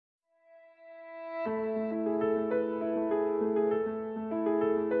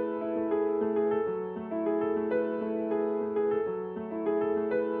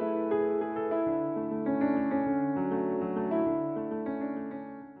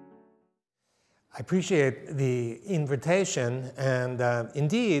appreciate the invitation, and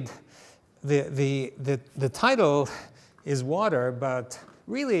indeed, the title is water, but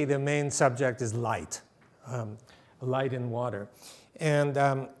really the main subject is light, light in water.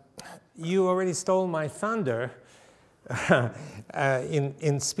 And you already stole my thunder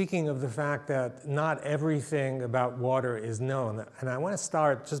in speaking of the fact that not everything about water is known. And I want to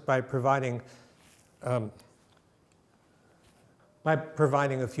start just by providing a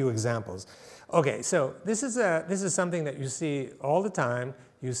few examples. Okay, so this is something that you see all the time.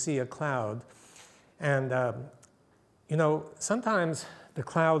 You see a cloud, and you know, sometimes the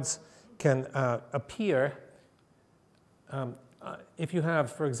clouds can appear if you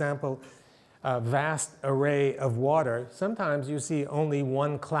have, for example, a vast array of water. Sometimes you see only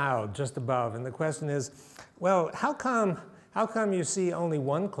one cloud just above, and the question is, well, how come you see only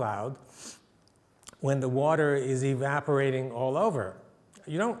one cloud when the water is evaporating all over?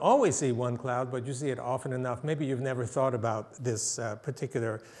 You don't always see one cloud, but you see it often enough. Maybe you've never thought about this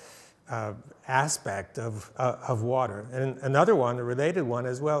particular aspect of water. And another one, a related one,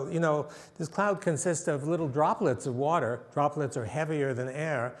 is, well, you know, this cloud consists of little droplets of water. Droplets are heavier than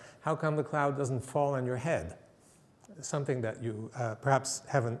air. How come the cloud doesn't fall on your head? Something that you perhaps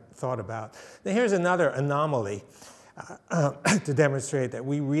haven't thought about. Now, here's another anomaly to demonstrate that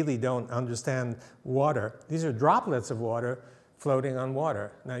we really don't understand water. These are droplets of water floating on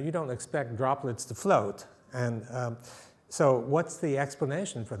water. Now, you don't expect droplets to float. And so what's the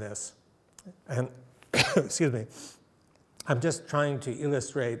explanation for this? And excuse me, I'm just trying to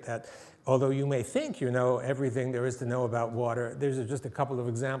illustrate that although you may think you know everything there is to know about water, there's just a couple of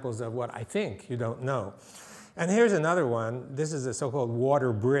examples of what I think you don't know. And here's another one. This is a so-called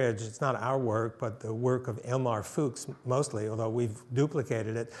water bridge. It's not our work, but the work of Elmar Fuchs mostly, although we've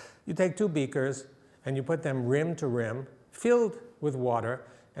duplicated it. You take two beakers and you put them rim to rim, filled with water,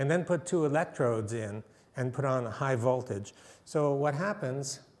 and then put two electrodes in and put on a high voltage. So what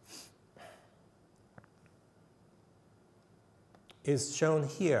happens is shown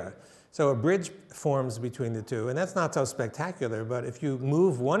here. So a bridge forms between the two, and that's not so spectacular, but if you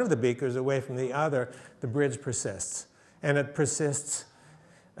move one of the beakers away from the other, the bridge persists. And it persists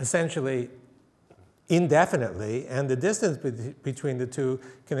essentially indefinitely, and the distance between the two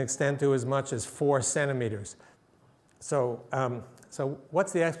can extend to as much as 4 centimeters. So, so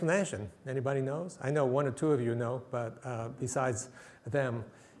what's the explanation? Anybody knows? I know one or two of you know, but besides them.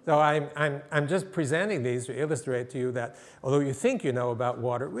 So I'm just presenting these to illustrate to you that although you think you know about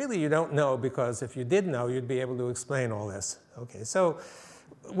water, really you don't know, because if you did know, you'd be able to explain all this. Okay, so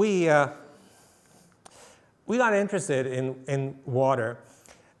we got interested in water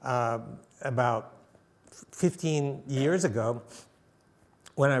about 15 years ago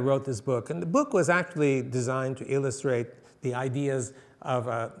when I wrote this book. And the book was actually designed to illustrate the ideas of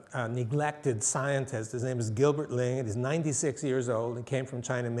a neglected scientist. His name is Gilbert Ling. He's 96 years old and came from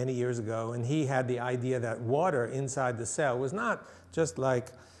China many years ago. And he had the idea that water inside the cell was not just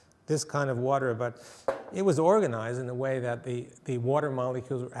like this kind of water, but it was organized in a way that the water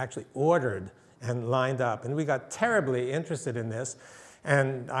molecules were actually ordered and lined up. And we got terribly interested in this.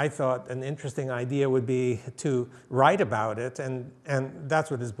 And I thought an interesting idea would be to write about it, and that's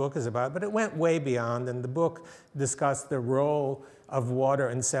what this book is about. But it went way beyond, and the book discussed the role of water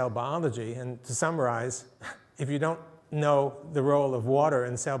in cell biology. And to summarize, if you don't know the role of water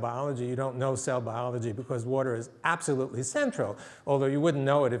in cell biology, you don't know cell biology, because water is absolutely central, although you wouldn't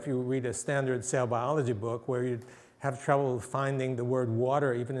know it if you read a standard cell biology book where you'd have trouble finding the word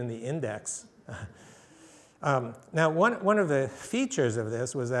water even in the index. Now, one of the features of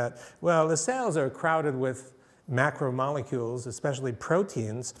this was that, well, the cells are crowded with macromolecules, especially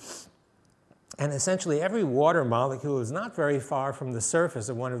proteins, and essentially every water molecule is not very far from the surface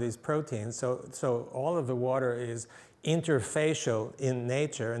of one of these proteins, so all of the water is interfacial in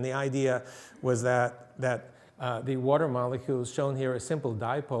nature, and the idea was that the water molecules shown here as simple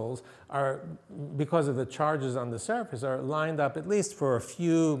dipoles are, because of the charges on the surface, are lined up at least for a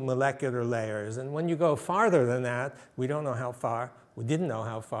few molecular layers. And when you go farther than that, we don't know how far, we didn't know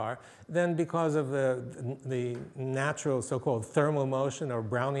how far, then because of the natural so-called thermal motion or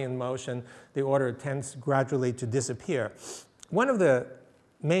Brownian motion, the order tends gradually to disappear. One of the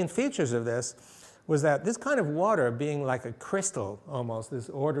main features of this was that this kind of water, being like a crystal almost, this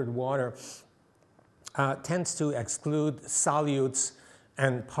ordered water, tends to exclude solutes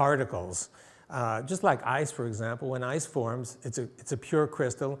and particles. Just like ice, for example, when ice forms, it's a pure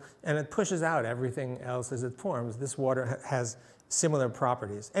crystal, and it pushes out everything else as it forms. This water has similar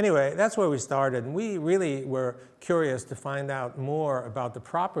properties. Anyway, that's where we started, and we really were curious to find out more about the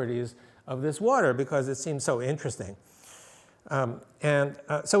properties of this water because it seemed so interesting.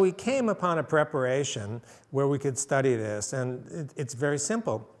 So we came upon a preparation where we could study this, and it's very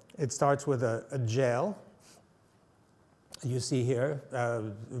simple. It starts with a gel. You see here,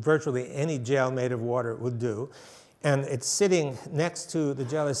 virtually any gel made of water would do. And it's sitting next to, the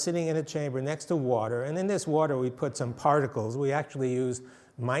gel is sitting in a chamber next to water. And in this water, we put some particles. We actually use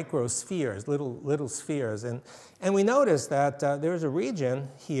microspheres, little spheres. And we noticed that there's a region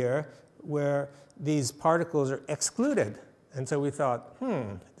here where these particles are excluded. And so we thought,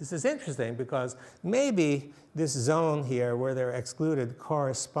 this is interesting because maybe this zone here where they're excluded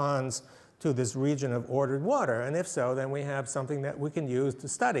corresponds to this region of ordered water. And if so, then we have something that we can use to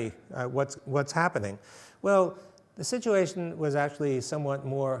study what's happening. Well, the situation was actually somewhat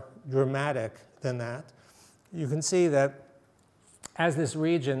more dramatic than that. You can see that as this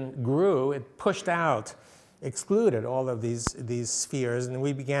region grew, it pushed out, excluded all of these spheres, and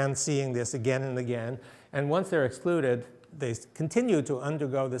we began seeing this again and again. And once they're excluded, they continue to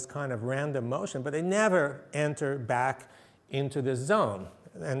undergo this kind of random motion, but they never enter back into this zone.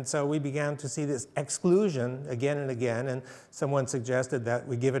 And so we began to see this exclusion again and again, and someone suggested that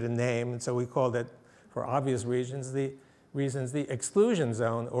we give it a name, and so we called it, for obvious reasons, the exclusion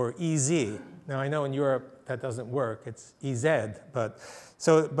zone, or EZ. Now, I know in Europe that doesn't work. It's EZ, but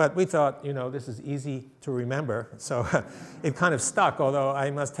we thought, this is easy to remember. So it kind of stuck, although I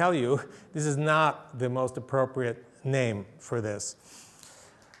must tell you, this is not the most appropriate name for this.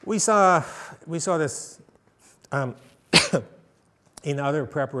 We saw this in other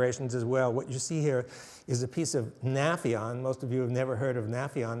preparations as well. What you see here is a piece of Naphion. Most of you have never heard of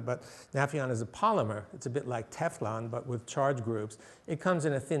Naphion, but Naphion is a polymer. It's a bit like Teflon, but with charge groups. It comes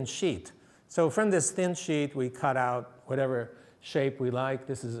in a thin sheet. So from this thin sheet, we cut out whatever shape we like.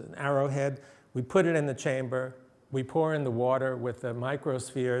 This is an arrowhead. We put it in the chamber. We pour in the water with the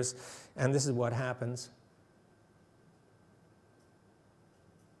microspheres, and this is what happens.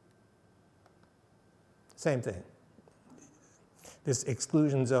 Same thing. This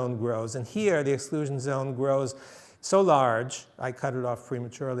exclusion zone grows. And here, the exclusion zone grows so large, I cut it off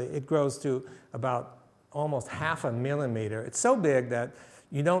prematurely, it grows to about almost 0.5 millimeter. It's so big that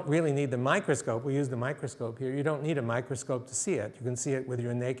you don't really need the microscope. We use the microscope here. You don't need a microscope to see it. You can see it with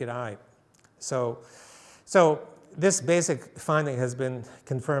your naked eye. So this basic finding has been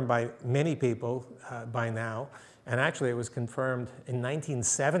confirmed by many people by now. And actually, it was confirmed in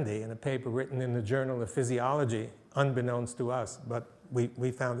 1970 in a paper written in the Journal of Physiology, unbeknownst to us, but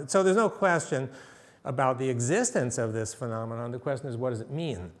we found it. So there's no question about the existence of this phenomenon. The question is, what does it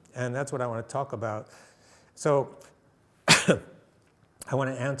mean? And that's what I want to talk about. So I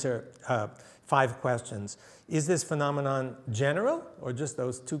want to answer 5 questions. Is this phenomenon general, or just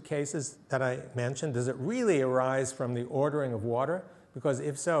those 2 cases that I mentioned? Does it really arise from the ordering of water? Because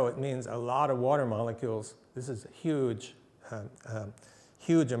if so, it means a lot of water molecules. This is a huge,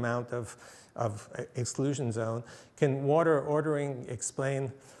 huge amount of exclusion zone. Can water ordering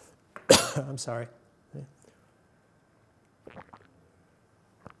explain, I'm sorry.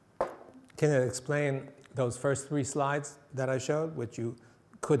 Can it explain those first 3 slides that I showed, which you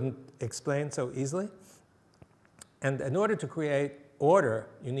couldn't explain so easily? And in order to create order,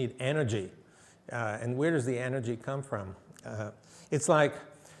 you need energy. And where does the energy come from? It's like,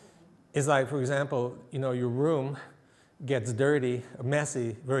 for example, your room gets dirty,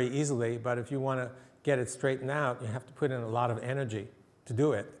 messy very easily, but if you want to get it straightened out, you have to put in a lot of energy to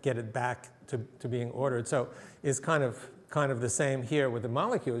do it, get it back to being ordered. So it's kind of the same here with the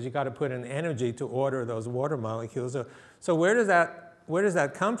molecules. You've got to put in energy to order those water molecules. So where does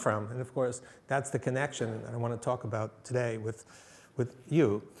that come from? And of course, that's the connection that I want to talk about today with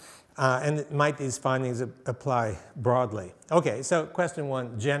you. And might these findings apply broadly? Okay, so question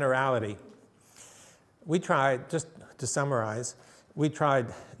 1, generality. We tried, just to summarize, we tried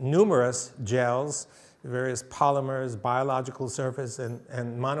numerous gels, various polymers, biological surface, and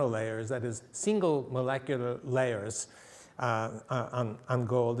monolayers, that is, single molecular layers on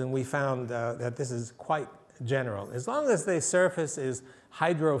gold. And we found that this is quite general. As long as the surface is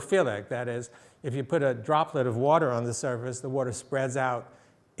hydrophilic, that is, if you put a droplet of water on the surface, the water spreads out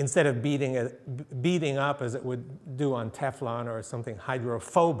instead of beating up as it would do on Teflon or something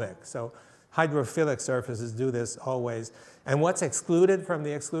hydrophobic. So hydrophilic surfaces do this always. And what's excluded from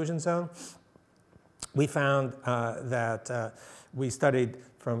the exclusion zone? We found that we studied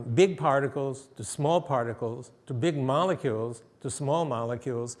from big particles to small particles to big molecules to small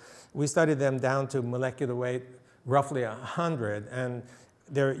molecules. We studied them down to molecular weight roughly 100, and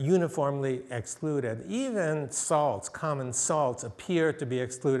they're uniformly excluded. Even salts, common salts, appear to be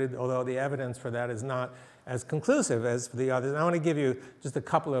excluded, although the evidence for that is not as conclusive as for the others. And I want to give you just a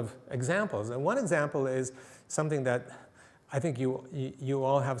couple of examples. And one example is something that I think you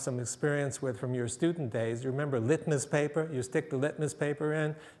all have some experience with from your student days. You remember litmus paper? You stick the litmus paper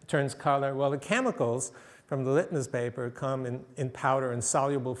in, it turns color. Well, the chemicals from the litmus paper come in powder and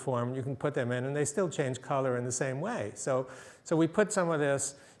soluble form. You can put them in, and they still change color in the same way. So we put some of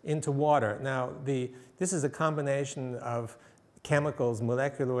this into water. Now, this is a combination of chemicals,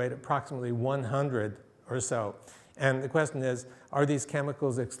 molecular weight approximately 100 or so. And the question is, are these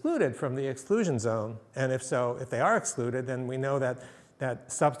chemicals excluded from the exclusion zone? And if so, if they are excluded, then we know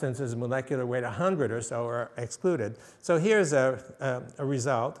that substances molecular weight 100 or so are excluded. So here's a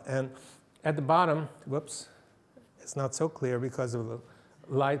result. And at the bottom, whoops, it's not so clear because of the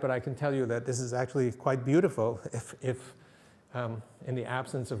light, but I can tell you that this is actually quite beautiful if in the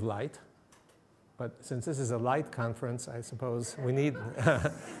absence of light. But since this is a light conference, I suppose we need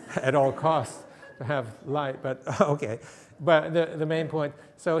at all costs to have light, but okay. But the main point,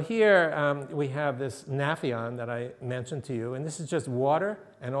 so here we have this naphion that I mentioned to you, and this is just water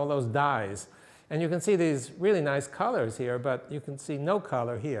and all those dyes. And you can see these really nice colors here, but you can see no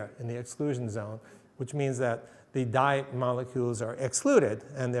color here in the exclusion zone, which means that the dye molecules are excluded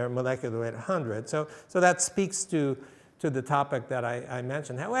and they're molecular weight 100. So that speaks to the topic that I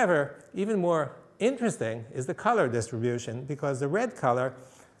mentioned. However, even more interesting is the color distribution, because the red color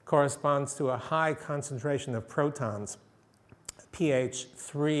corresponds to a high concentration of protons, pH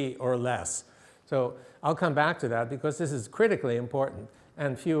 3 or less. So I'll come back to that because this is critically important,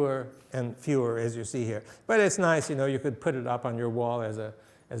 and fewer as you see here. But it's nice, you know, you could put it up on your wall as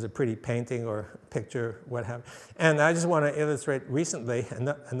a pretty painting or picture, what have you. And I just want to illustrate recently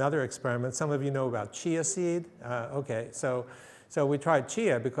another experiment. Some of you know about chia seed. Okay, so we tried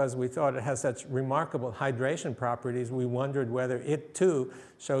chia because we thought it has such remarkable hydration properties. We wondered whether it too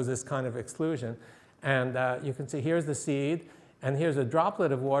shows this kind of exclusion. And you can see here's the seed, and here's a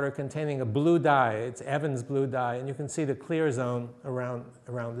droplet of water containing a blue dye. It's Evans blue dye, and you can see the clear zone around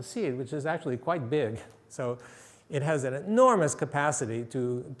the seed, which is actually quite big. So it has an enormous capacity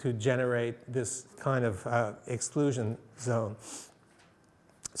to generate this kind of exclusion zone.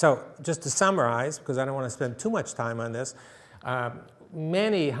 So just to summarize, because I don't want to spend too much time on this,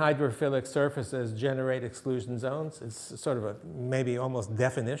 many hydrophilic surfaces generate exclusion zones. It's sort of maybe almost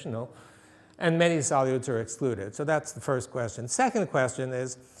definitional. And many solutes are excluded. So that's the first question. Second question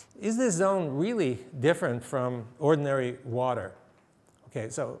is this zone really different from ordinary water? Okay,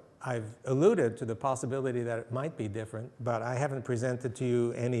 so I've alluded to the possibility that it might be different, but I haven't presented to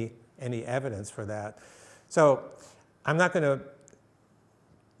you any evidence for that. So I'm not going to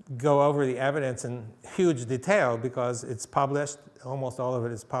go over the evidence in huge detail because it's published, almost all of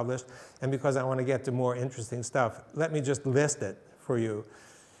it is published, and because I want to get to more interesting stuff. Let me just list it for you.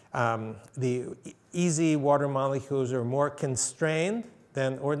 The easy water molecules are more constrained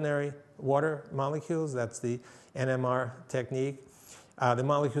than ordinary water molecules. That's the NMR technique. The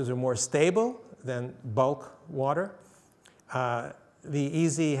molecules are more stable than bulk water. The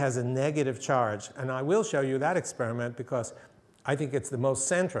easy has a negative charge, and I will show you that experiment because I think it's the most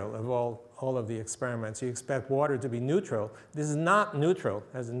central of all of the experiments. You expect water to be neutral. This is not neutral,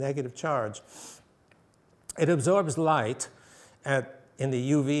 it has a negative charge. It absorbs light in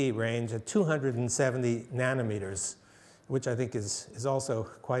the UV range at 270 nanometers, which I think is also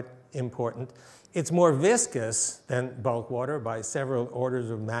quite important. It's more viscous than bulk water by several orders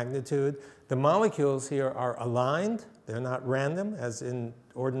of magnitude. The molecules here are aligned. They're not random, as in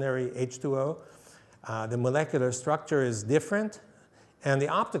ordinary H2O. The molecular structure is different, and the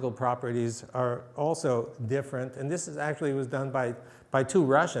optical properties are also different. And this actually was done by two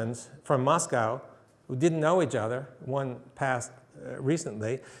Russians from Moscow who didn't know each other. One passed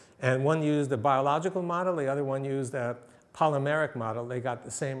recently, and one used a biological model, the other one used a polymeric model. They got the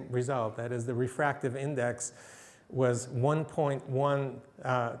same result. That is, the refractive index was 1.1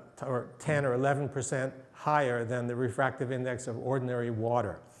 or 10 or 11% higher than the refractive index of ordinary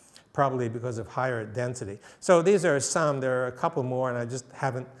water, probably because of higher density. So these are some. There are a couple more, and I just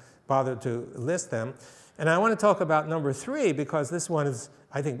haven't bothered to list them. And I want to talk about number 3 because this one is,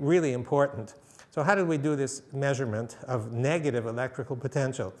 I think, really important. So how did we do this measurement of negative electrical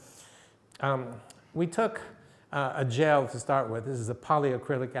potential? We took a gel to start with. This is a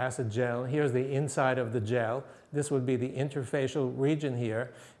polyacrylic acid gel. Here's the inside of the gel. This would be the interfacial region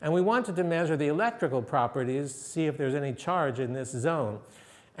here. And we wanted to measure the electrical properties, see if there's any charge in this zone.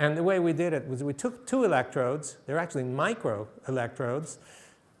 And the way we did it was we took 2 electrodes. They're actually micro electrodes.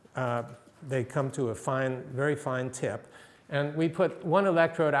 They come to a very fine tip. And we put one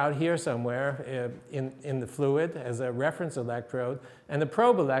electrode out here somewhere in the fluid as a reference electrode. And the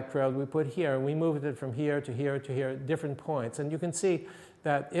probe electrode we put here, and we moved it from here to here to here at different points. And you can see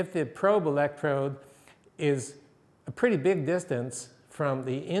that if the probe electrode is a pretty big distance from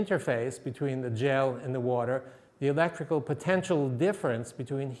the interface between the gel and the water, the electrical potential difference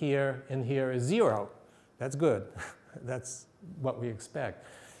between here and here is 0. That's good. That's what we expect.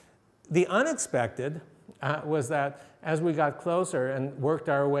 The unexpected was that as we got closer and worked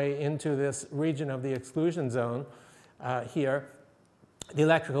our way into this region of the exclusion zone here, the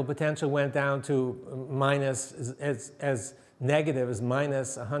electrical potential went down to minus, as negative as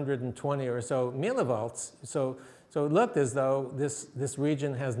minus 120 or so millivolts. So it looked as though this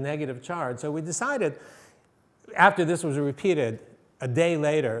region has negative charge. So we decided, after this was repeated a day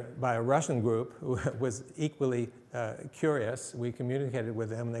later by a Russian group who was equally curious, we communicated with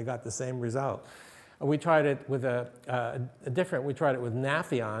them and they got the same result. We tried it with we tried it with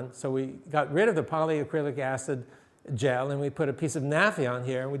Naphion. So we got rid of the polyacrylic acid gel and we put a piece of Naphion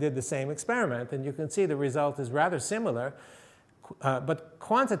here and we did the same experiment. And you can see the result is rather similar, but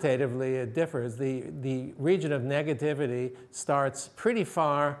quantitatively it differs. The region of negativity starts pretty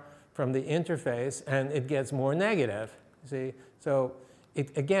far from the interface and it gets more negative. See? So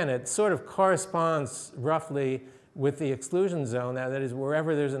again, it sort of corresponds roughly with the exclusion zone. Now, that is,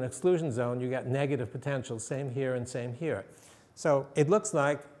 wherever there's an exclusion zone, you get negative potential, same here and same here. So it looks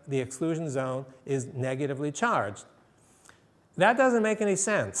like the exclusion zone is negatively charged. That doesn't make any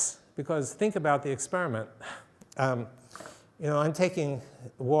sense, because think about the experiment. You know, I'm taking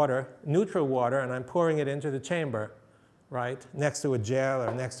water, neutral water, and I'm pouring it into the chamber, right, next to a gel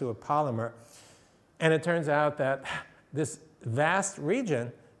or next to a polymer. And it turns out that this vast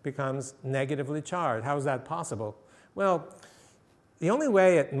region becomes negatively charged. How is that possible? Well, the only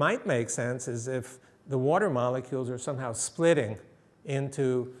way it might make sense is if the water molecules are somehow splitting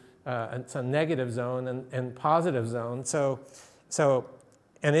into some negative zone and positive zone.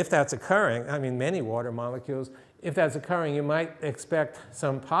 And if that's occurring, I mean many water molecules, if that's occurring, you might expect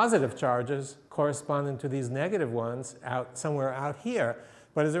some positive charges corresponding to these negative ones somewhere out here.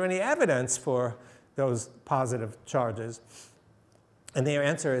 But is there any evidence for those positive charges? And the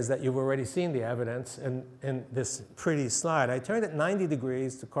answer is that you've already seen the evidence in this pretty slide. I turned it 90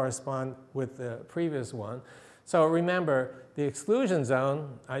 degrees to correspond with the previous one. So remember, the exclusion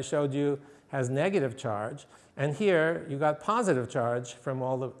zone I showed you has negative charge. And here you got positive charge from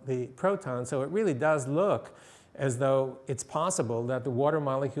all the protons. So it really does look as though it's possible that the water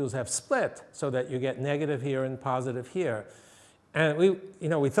molecules have split so that you get negative here and positive here. And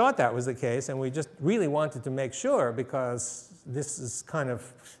we thought that was the case, and we just really wanted to make sure because this is kind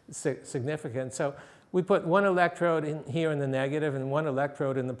of significant. So we put one electrode in here in the negative and one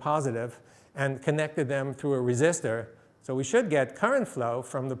electrode in the positive and connected them through a resistor. So we should get current flow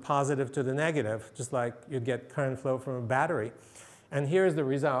from the positive to the negative, just like you'd get current flow from a battery. And here's the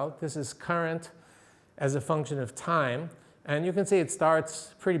result. This is current as a function of time. And you can see it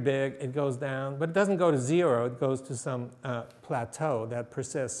starts pretty big, it goes down, but it doesn't go to 0, it goes to some plateau that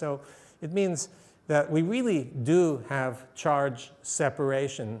persists. So it means that we really do have charge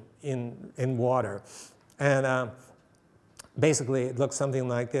separation in water. And basically it looks something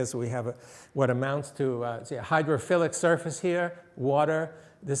like this. We have what amounts to a hydrophilic surface here, water.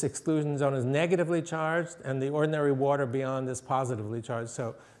 This exclusion zone is negatively charged, and the ordinary water beyond is positively charged.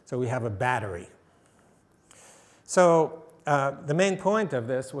 So we have a battery. So the main point of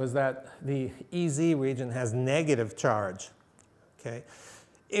this was that the EZ region has negative charge. Okay?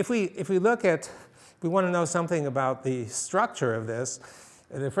 If we want to know something about the structure of this,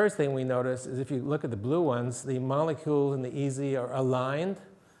 the first thing we notice is if you look at the blue ones, the molecules in the EZ are aligned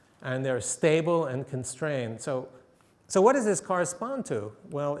and they're stable and constrained. So what does this correspond to?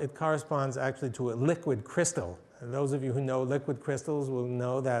 Well, it corresponds actually to a liquid crystal. And those of you who know liquid crystals will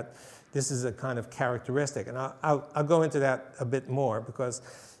know that this is a kind of characteristic. And I'll go into that a bit more because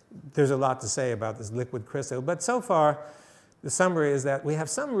there's a lot to say about this liquid crystal. But so far, the summary is that we have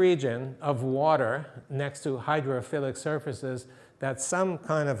some region of water next to hydrophilic surfaces that's some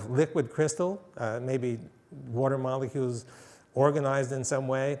kind of liquid crystal, maybe water molecules organized in some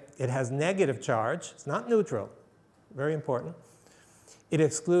way. It has negative charge. It's not neutral. Very important. It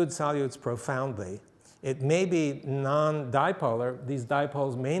excludes solutes profoundly. It may be non-dipolar. These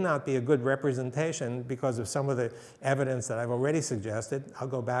dipoles may not be a good representation because of some of the evidence that I've already suggested. I'll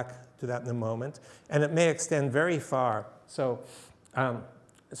go back to that in a moment. And it may extend very far. So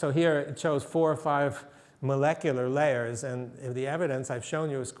here it shows 4 or 5 molecular layers. And if the evidence I've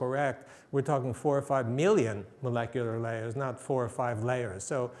shown you is correct, we're talking 4 or 5 million molecular layers, not 4 or 5 layers.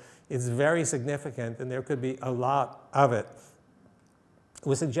 So it's very significant, and there could be a lot of it. It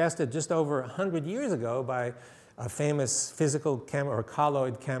was suggested just over 100 years ago by a famous physical or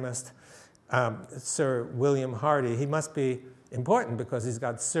colloid chemist Sir William Hardy. He must be important because he's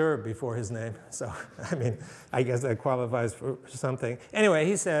got Sir before his name. So, I mean, I guess that qualifies for something. Anyway,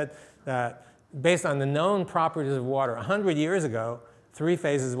 he said that based on the known properties of water 100 years ago, 3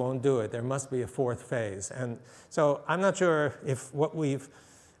 phases won't do it. There must be a 4th phase. And so I'm not sure if what we've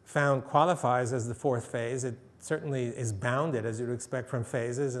found qualifies as the 4th phase. It certainly is bounded, as you'd expect from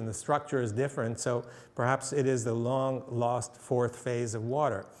phases, and the structure is different. So perhaps it is the long-lost 4th phase of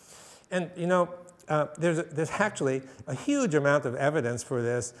water. And, you know, there's actually a huge amount of evidence for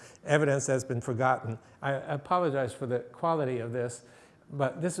this, evidence that's been forgotten. I apologize for the quality of this,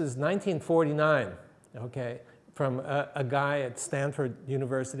 but this is 1949, okay, from a guy at Stanford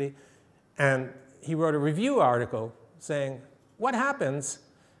University. And he wrote a review article saying, what happens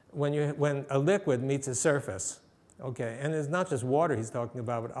when a liquid meets a surface? Okay, and it's not just water he's talking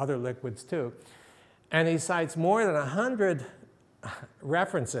about, but other liquids too. And he cites more than 100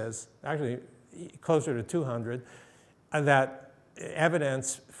 references, actually closer to 200, that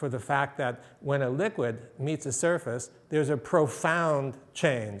evidence for the fact that when a liquid meets a surface, there's a profound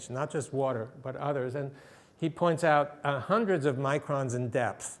change, not just water, but others. And he points out hundreds of microns in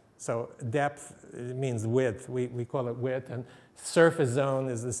depth. So depth means width. We call it width. And surface zone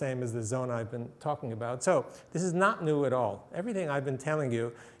is the same as the zone I've been talking about. So this is not new at all. Everything I've been telling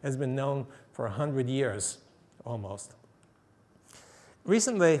you has been known for 100 years, almost.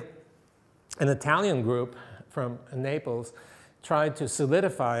 Recently, an Italian group from Naples tried to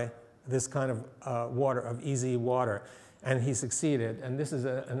solidify this kind of water, of easy water, and he succeeded. And this is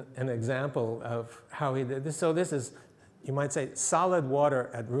an example of how he did this. So this is, you might say, solid water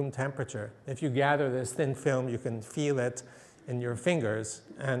at room temperature. If you gather this thin film, you can feel it in your fingers.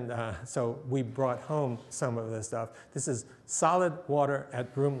 And so we brought home some of this stuff. This is solid water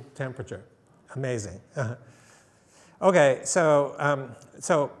at room temperature. Amazing. Okay, so,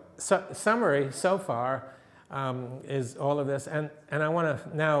 summary so far is all of this. And I want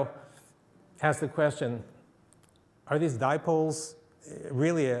to now ask the question, are these dipoles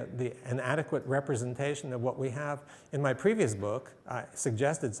really an adequate representation of what we have? In my previous book, I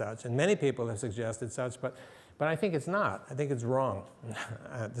suggested such, and many people have suggested such, but I think it's not. I think it's wrong,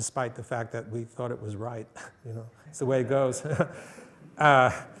 despite the fact that we thought it was right. You know, it's the way it goes.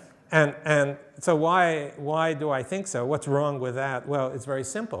 And so why do I think so? What's wrong with that? Well, it's very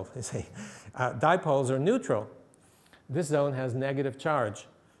simple. You see, dipoles are neutral. This zone has negative charge.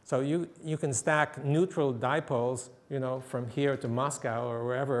 So you can stack neutral dipoles, you know, from here to Moscow or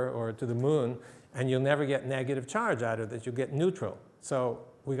wherever, or to the moon, and you'll never get negative charge out of this. You'll get neutral. So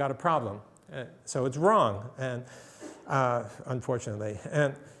we got a problem. So it's wrong, and unfortunately.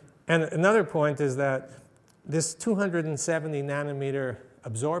 And another point is that this 270 nanometer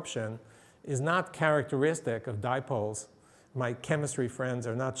absorption is not characteristic of dipoles. My chemistry friends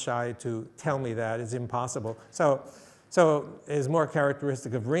are not shy to tell me that. It's impossible. So it's more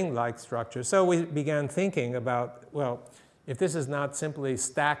characteristic of ring-like structure. So we began thinking about, well, if this is not simply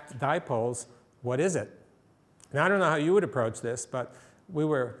stacked dipoles, what is it? Now, I don't know how you would approach this, but we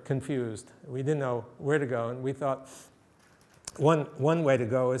were confused. We didn't know where to go, and we thought one way to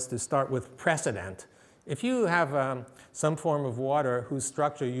go is to start with precedent. If you have some form of water whose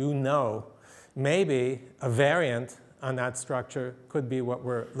structure you know, maybe a variant on that structure could be what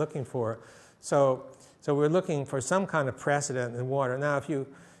we're looking for. So we're looking for some kind of precedent in water. Now,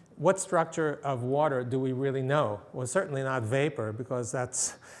 what structure of water do we really know? Well, certainly not vapor, because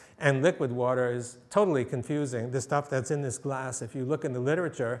and liquid water is totally confusing. The stuff that's in this glass, if you look in the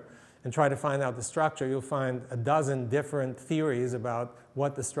literature and try to find out the structure, you'll find a dozen different theories about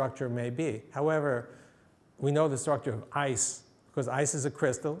what the structure may be. However, we know the structure of ice, because ice is a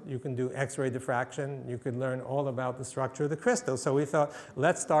crystal. You can do X-ray diffraction. You could learn all about the structure of the crystal. So we thought,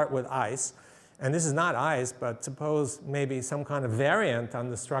 let's start with ice. And this is not ice, but suppose maybe some kind of variant on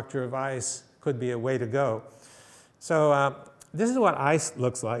the structure of ice could be a way to go. So this is what ice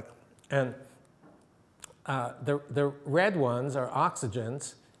looks like. And the red ones are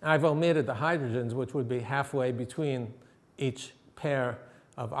oxygens. I've omitted the hydrogens, which would be halfway between each pair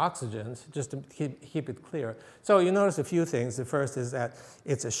of oxygens, just to keep it clear. So you notice a few things. The first is that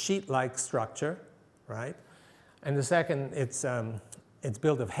it's a sheet-like structure, right? And the second, it's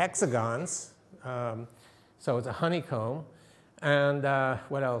built of hexagons. So it's a honeycomb. And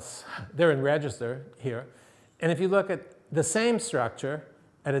what else? They're in register here. And if you look at the same structure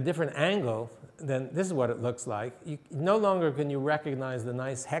at a different angle, then this is what it looks like. No longer can you recognize the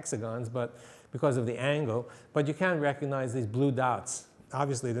nice hexagons because of the angle, but you can recognize these blue dots.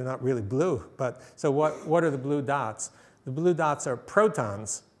 Obviously, they're not really blue, but so what are the blue dots? The blue dots are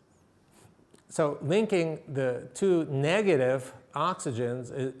protons. so linking the two negative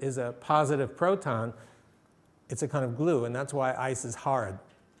oxygens is a positive proton. It's a kind of glue, and that's why ice is hard,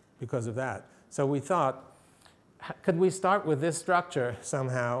 because of that. So we thought, could we start with this structure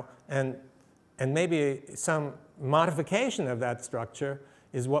somehow, and maybe some modification of that structure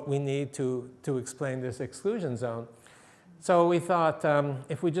is what we need to explain this exclusion zone. So we thought,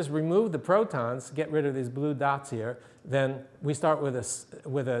 if we just remove the protons, get rid of these blue dots here, then we start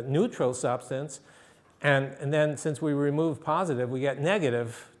with a neutral substance, and then since we remove positive, we get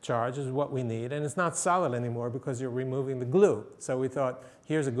negative charge is what we need, and it's not solid anymore because you're removing the glue. So we thought,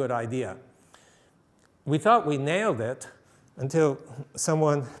 here's a good idea. We thought we nailed it until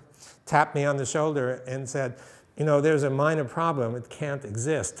someone tapped me on the shoulder and said, you know, there's a minor problem. It can't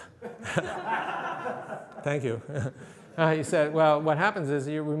exist. Thank you. He said, well, what happens is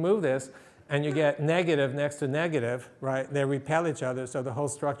you remove this, and you get negative next to negative, right? They repel each other, so the whole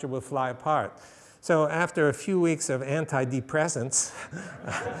structure will fly apart. So after a few weeks of antidepressants,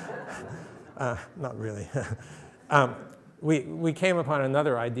 not really, we came upon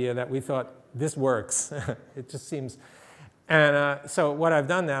another idea that we thought, this works. It just seems. And so what I've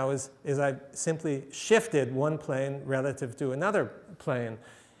done now is I've simply shifted one plane relative to another plane.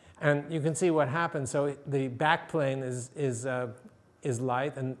 And you can see what happens. So the back plane is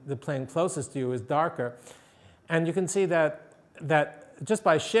light, and the plane closest to you is darker. And you can see that just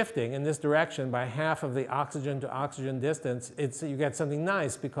by shifting in this direction by half of the oxygen to oxygen distance, you get something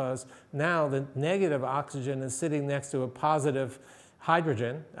nice, because now the negative oxygen is sitting next to a positive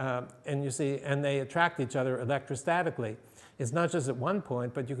hydrogen, and you see, and they attract each other electrostatically. It's not just at one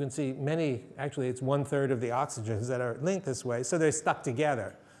point, but you can see many, actually it's 1/3 of the oxygens that are linked this way, so they're stuck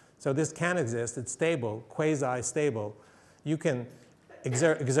together. So this can exist, it's stable, quasi-stable. You can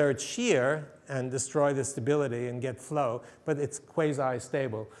exert shear and destroy the stability and get flow, but it's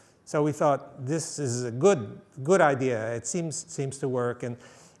quasi-stable. So we thought this is a good idea. It seems to work, and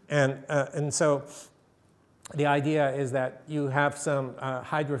so the idea is that you have some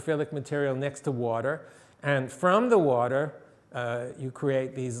hydrophilic material next to water, and from the water you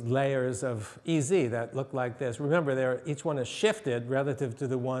create these layers of EZ that look like this. Remember, each one is shifted relative to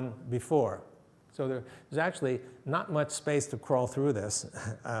the one before. So there's actually not much space to crawl through this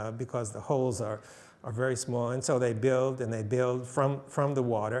because the holes are very small. And so they build and they build from the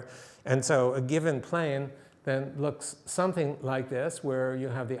water. And so a given plane then looks something like this, where you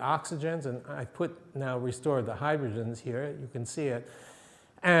have the oxygens, and I now restored the hydrogens here. You can see it.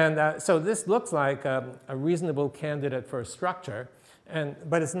 And so this looks like a reasonable candidate for a structure,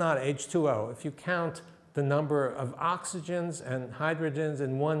 but it's not H2O. If you count the number of oxygens and hydrogens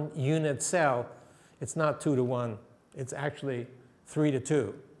in one unit cell, it's not 2 to 1. It's actually 3 to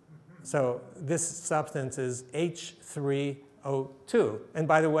 2. So this substance is H3O2. And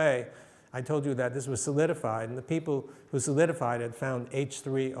by the way, I told you that this was solidified, and the people who solidified it found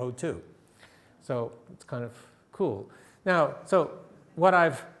H3O2. So it's kind of cool. Now, so what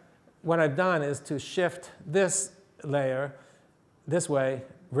I've done is to shift this layer this way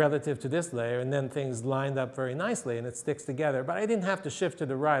relative to this layer, and then things lined up very nicely, and it sticks together. But I didn't have to shift to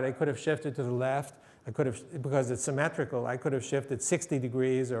the right. I could have shifted to the left. I could have, because it's symmetrical, I could have shifted 60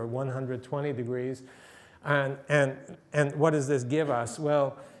 degrees or 120 degrees. And what does this give us?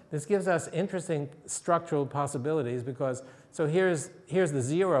 Well, this gives us interesting structural possibilities, because so here's the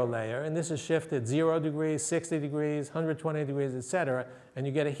 0 layer, and this is shifted 0 degrees, 60 degrees, 120 degrees, etc., and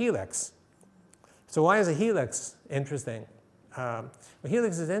you get a helix. So why is a helix interesting? A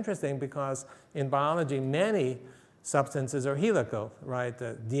helix is interesting because in biology, many substances are helical, right?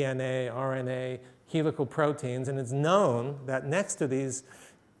 The DNA, RNA, helical proteins, and it's known that next to these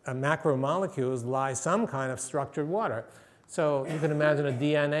macromolecules lie some kind of structured water. So you can imagine a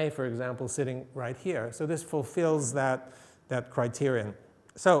DNA, for example, sitting right here. So this fulfills that criterion.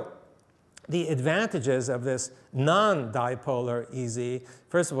 So the advantages of this non-dipolar EZ,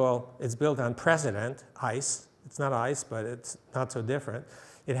 first of all, it's built on precedent, ice. It's not ice, but it's not so different.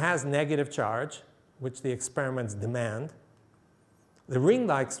 It has negative charge, which the experiments demand. The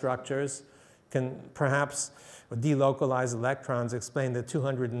ring-like structures can perhaps delocalize electrons, explain the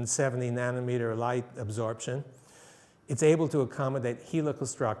 270 nanometer light absorption. It's able to accommodate helical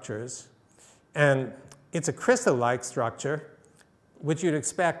structures. And it's a crystal-like structure, which you'd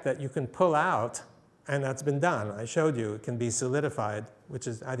expect that you can pull out, and that's been done. I showed you it can be solidified, which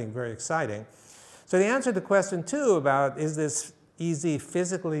is, I think, very exciting. So the answer to question 2 about is this EZ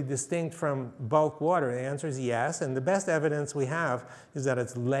physically distinct from bulk water, the answer is yes, and the best evidence we have is that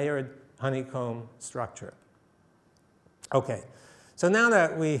it's layered honeycomb structure. Okay, so now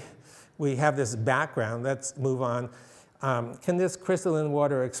that we have this background, let's move on. Can this crystalline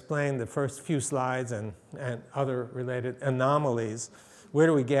water explain the first few slides and other related anomalies? Where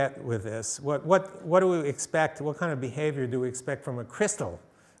do we get with this? What do we expect? What kind of behavior do we expect from a crystal?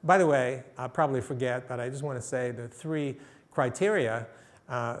 By the way, I'll probably forget, but I just want to say the 3 criteria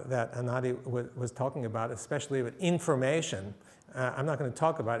that Anadi was talking about, especially with information. I'm not going to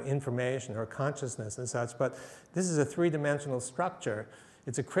talk about information or consciousness and such, but this is a 3-dimensional structure.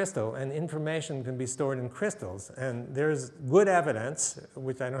 It's a crystal, and information can be stored in crystals. And there's good evidence,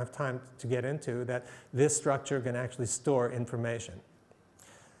 which I don't have time to get into, that this structure can actually store information.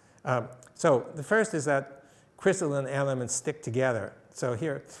 So the first is that crystalline elements stick together. So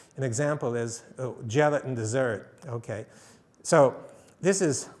here, an example is gelatin dessert. Okay, so this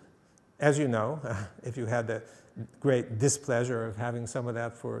is, as you know, if you had the great displeasure of having some of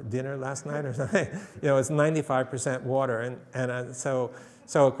that for dinner last night or something, you know, it's 95% water. And so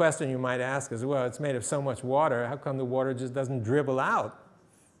a question you might ask is, well, it's made of so much water, how come the water just doesn't dribble out?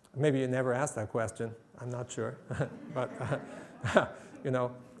 Maybe you never asked that question. I'm not sure. But, you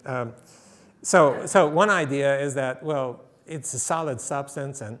know, so one idea is that, well, it's a solid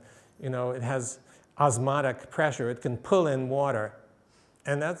substance and, you know, it has osmotic pressure. It can pull in water.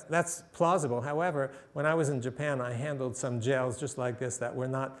 And that's plausible. However, when I was in Japan, I handled some gels just like this that were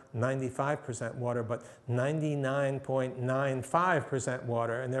not 95% water, but 99.95%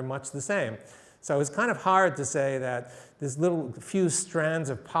 water, and they're much the same. So it's kind of hard to say that this little few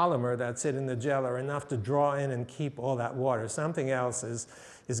strands of polymer that sit in the gel are enough to draw in and keep all that water. Something else is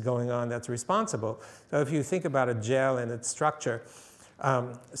going on that's responsible. So if you think about a gel and its structure,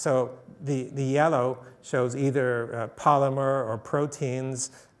 so the yellow shows either polymer or proteins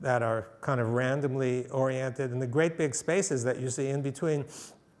that are kind of randomly oriented, and the great big spaces that you see in between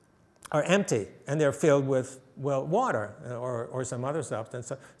are empty, and they're filled with, well, water or some other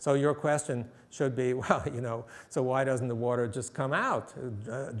substance. So your question should be, well, you know, so why doesn't the water just come out,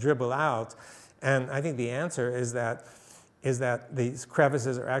 dribble out? And I think the answer is that these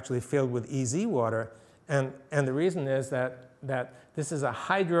crevices are actually filled with EZ water, and the reason is that this is a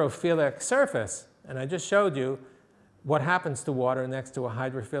hydrophilic surface. And I just showed you what happens to water next to a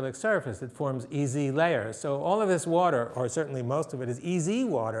hydrophilic surface. It forms EZ layers. So all of this water, or certainly most of it, is EZ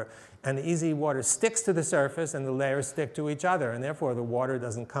water. And the EZ water sticks to the surface, and the layers stick to each other. And therefore, the water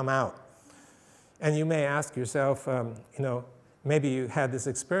doesn't come out. And you may ask yourself, you know, maybe you had this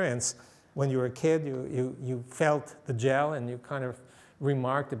experience when you were a kid. You felt the gel, and you kind of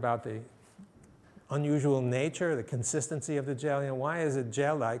remarked about the unusual nature, the consistency of the gel. You know, why is it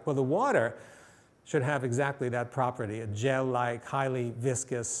gel-like? Well, the water should have exactly that property, a gel-like, highly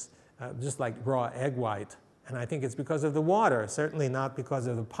viscous, just like raw egg white. And I think it's because of the water, certainly not because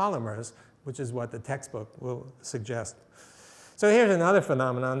of the polymers, which is what the textbook will suggest. So here's another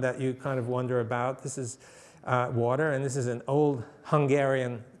phenomenon that you kind of wonder about. This is water, and this is an old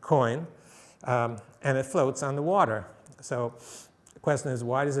Hungarian coin, and it floats on the water. So the question is,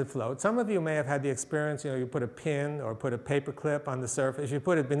 why does it float? Some of you may have had the experience, you know, you put a pin or put a paper clip on the surface. If you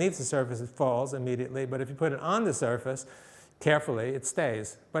put it beneath the surface, it falls immediately. But if you put it on the surface, carefully, it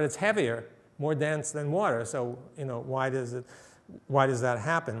stays. But it's heavier, more dense than water. So, you know, why does that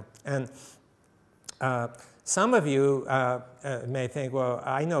happen? And some of you may think, well,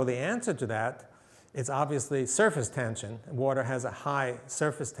 I know the answer to that. It's obviously surface tension. Water has a high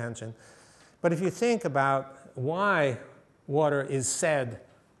surface tension. But if you think about why water is said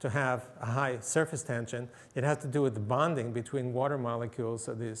to have a high surface tension, it has to do with the bonding between water molecules,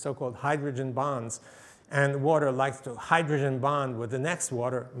 so the so-called hydrogen bonds. And water likes to hydrogen bond with the next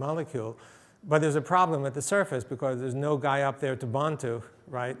water molecule. But there's a problem at the surface because there's no guy up there to bond to,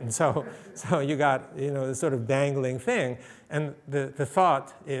 right? And so you got, you know, this sort of dangling thing. And the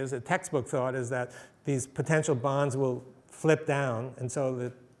thought is, the textbook thought is that these potential bonds will flip down. And so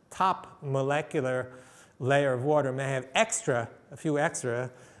the top molecular layer of water may have a few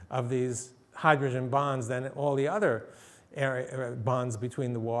extra of these hydrogen bonds than all the other bonds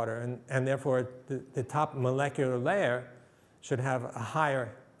between the water. And therefore, the top molecular layer should have a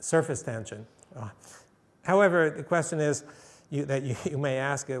higher surface tension. However, the question is that you may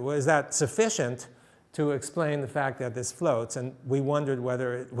ask, well, is that sufficient to explain the fact that this floats? And we wondered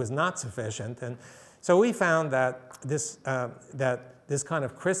whether it was not sufficient. And so we found that this kind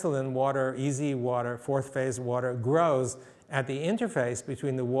of crystalline water, EZ water, fourth phase water, grows at the interface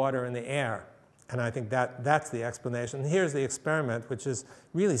between the water and the air. And I think that's the explanation. And here's the experiment, which is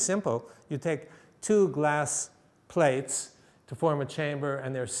really simple. You take 2 glass plates to form a chamber,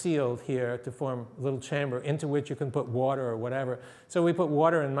 and they're sealed here to form a little chamber into which you can put water or whatever. So we put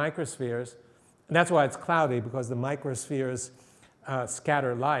water in microspheres. And that's why it's cloudy, because the microspheres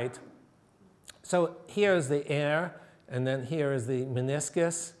scatter light. So here's the air, and then here is the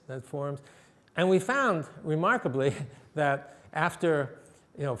meniscus that forms. And we found, remarkably, that after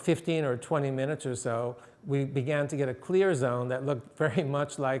 15 or 20 minutes or so, we began to get a clear zone that looked very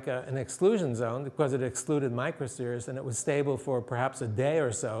much like an exclusion zone because it excluded microspheres, and it was stable for perhaps a day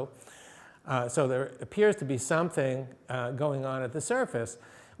or so. So there appears to be something going on at the surface.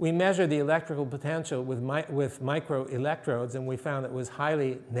 We measured the electrical potential with microelectrodes, and we found it was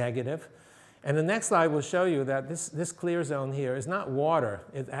highly negative. And the next slide will show you that this clear zone here is not water.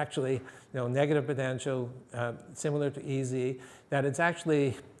 It's actually negative potential, similar to EZ, that it's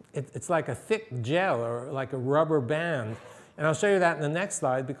actually, it's like a thick gel or like a rubber band. And I'll show you that in the next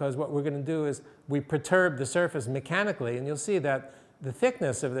slide, because what we're going to do is we perturb the surface mechanically, and you'll see that the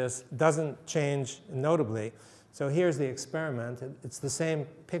thickness of this doesn't change notably. So here's the experiment. It's the same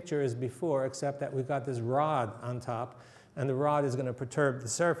picture as before, except that we've got this rod on top, and the rod is going to perturb the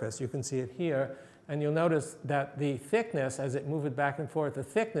surface. You can see it here, and you'll notice that the thickness, as it moves it back and forth, the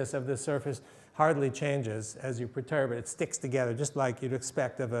thickness of the surface hardly changes as you perturb it. It sticks together just like you'd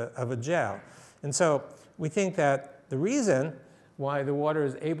expect of a gel. And so we think that the reason why the water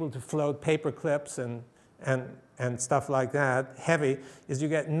is able to float paper clips and stuff like that, heavy, is you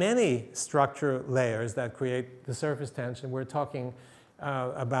get many structure layers that create the surface tension. We're talking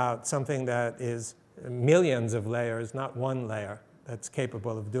about something that is millions of layers, not one layer that's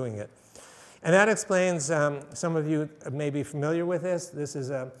capable of doing it. And that explains, some of you may be familiar with this. This is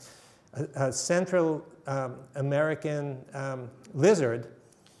a Central American lizard.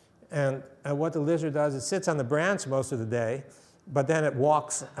 And what the lizard does, it sits on the branch most of the day, but then it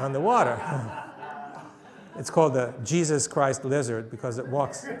walks on the water. It's called the Jesus Christ lizard because it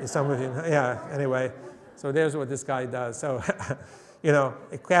walks, some of you, yeah, anyway. So there's what this guy does. So,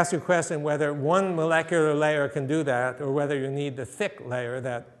 it asks you a question whether one molecular layer can do that or whether you need the thick layer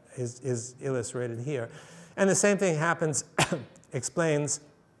that is illustrated here. And the same thing happens, explains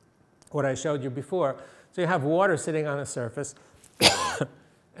what I showed you before. So you have water sitting on a surface,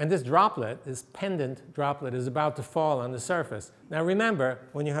 and this droplet, this pendant droplet, is about to fall on the surface. Now remember,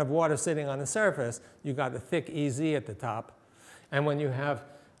 when you have water sitting on the surface, you've got the thick EZ at the top. And when you have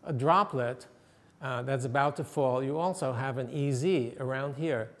a droplet that's about to fall, you also have an EZ around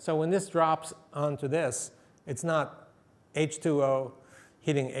here. So when this drops onto this, it's not H2O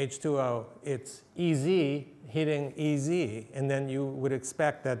hitting H2O, it's EZ hitting EZ. And then you would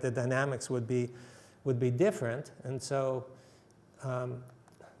expect that the dynamics would be different. And so,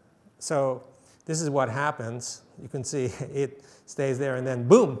 so this is what happens. You can see it stays there, and then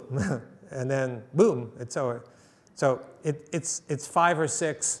boom, and then boom, it's over. So it's 5 or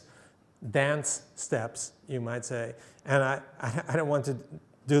 6 dance steps, you might say. And I don't want to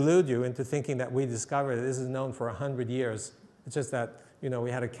delude you into thinking that we discovered it. This is known for 100 years. It's just that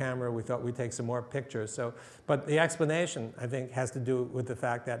we had a camera, we thought we'd take some more pictures. So, but the explanation, I think, has to do with the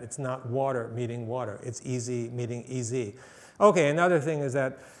fact that it's not water meeting water. It's EZ meeting EZ. Okay, another thing is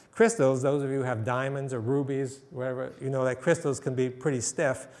that crystals, those of you who have diamonds or rubies, whatever, that crystals can be pretty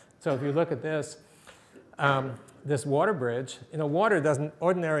stiff. So if you look at this, this water bridge, water doesn't,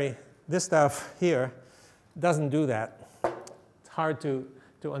 this stuff here doesn't do that. It's hard to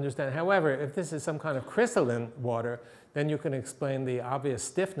understand. However, if this is some kind of crystalline water, then you can explain the obvious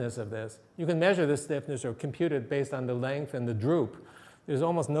stiffness of this. You can measure the stiffness or compute it based on the length and the droop. There's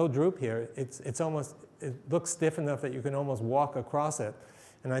almost no droop here. It looks stiff enough that you can almost walk across it.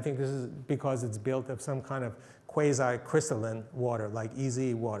 And I think this is because it's built of some kind of quasi-crystalline water, like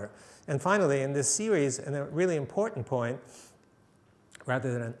EZ water. And finally, in this series, and a really important point,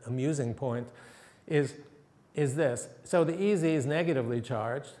 rather than an amusing point, is this. So the EZ is negatively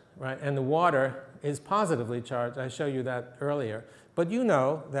charged, right? And the water is positively charged. I showed you that earlier. But you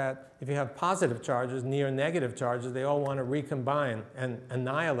know that if you have positive charges near negative charges, they all want to recombine and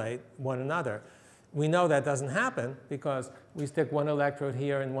annihilate one another. We know that doesn't happen because we stick one electrode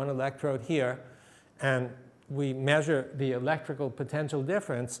here and one electrode here, and we measure the electrical potential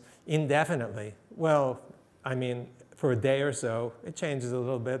difference indefinitely. Well, I mean, for a day or so, it changes a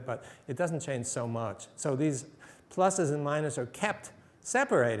little bit, but it doesn't change so much. So these pluses and minuses are kept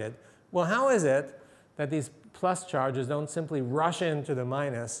separated. Well, how is it that these plus charges don't simply rush into the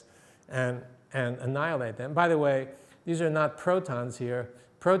minus and annihilate them? By the way, these are not protons here.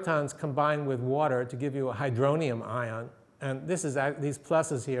 Protons combine with water to give you a hydronium ion. And these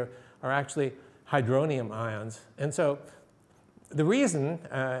pluses here are actually hydronium ions. And so the reason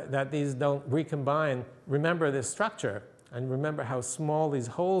that these don't recombine, remember this structure, and remember how small these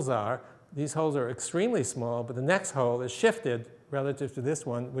holes are. These holes are extremely small, but the next hole is shifted relative to this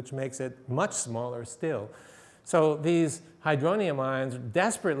one, which makes it much smaller still. So these hydronium ions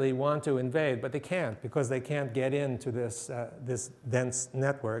desperately want to invade, but they can't because they can't get into this, this dense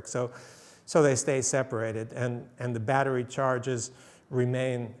network. So they stay separated, and the battery charges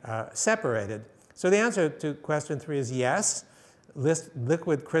remain separated. So the answer to question 3 is yes.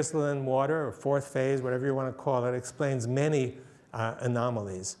 Liquid crystalline water, or fourth phase, whatever you want to call it, explains many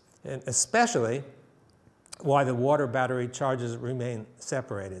anomalies, and especially why the water battery charges remain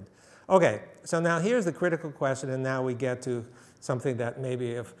separated. Okay, so now here's the critical question, and now we get to something that may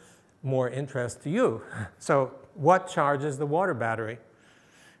be of more interest to you. So what charges the water battery?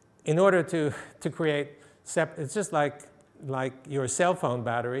 In order to create, it's just like your cell phone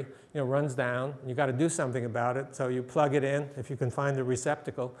battery, runs down. You've got to do something about it, so you plug it in if you can find the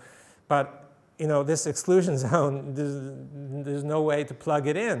receptacle. But this exclusion zone, there's no way to plug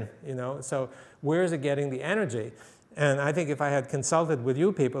it in, so where is it getting the energy? And I think if I had consulted with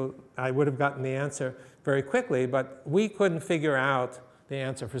you people, I would have gotten the answer very quickly, but we couldn't figure out the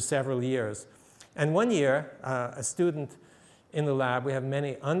answer for several years. And one year, a student in the lab, we have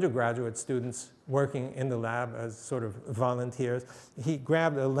many undergraduate students working in the lab as sort of volunteers. He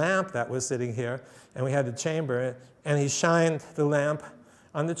grabbed a lamp that was sitting here, and we had the chamber, and he shined the lamp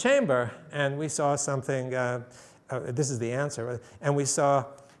on the chamber, and we saw something, this is the answer, and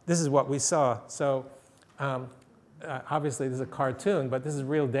this is what we saw. So obviously this is a cartoon, but this is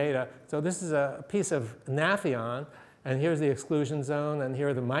real data. So this is a piece of Nafion, and here's the exclusion zone, and here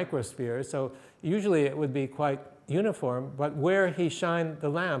are the microspheres. So usually it would be quite uniform, but where he shined the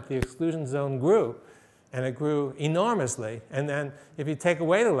lamp, the exclusion zone grew, and it grew enormously. And then if you take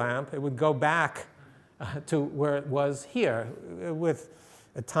away the lamp, it would go back to where it was here with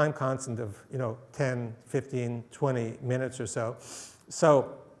a time constant of 10, 15, 20 minutes or so.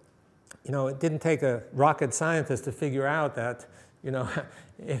 So it didn't take a rocket scientist to figure out that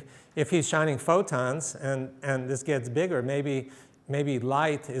if he's shining photons and this gets bigger, maybe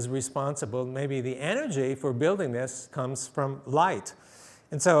light is responsible. Maybe the energy for building this comes from light.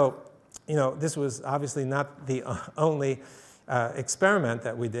 And so, this was obviously not the only experiment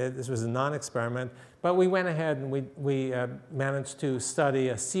that we did. This was a non-experiment. But we went ahead and we managed to study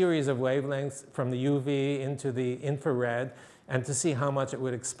a series of wavelengths from the UV into the infrared and to see how much it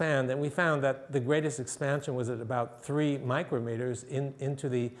would expand. And we found that the greatest expansion was at about 3 micrometers into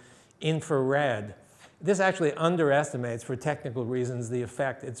the infrared. This actually underestimates, for technical reasons, the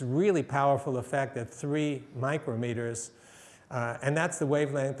effect. It's a really powerful effect at 3 micrometers. And that's the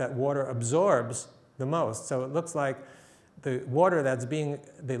wavelength that water absorbs the most. So it looks like the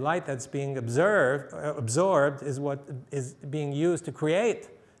light that's being absorbed is what is being used to create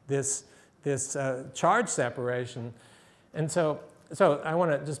this charge separation. And so I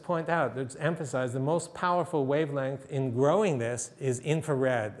want to just point out, just emphasize, the most powerful wavelength in growing this is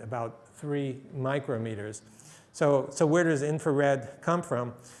infrared, about 3 micrometers. So where does infrared come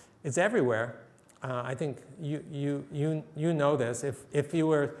from? It's everywhere. I think you know this. If you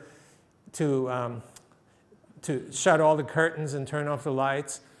were to shut all the curtains and turn off the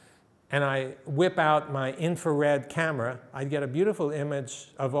lights, and I whip out my infrared camera, I'd get a beautiful image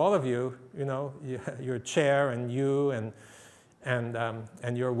of all of you, your chair and you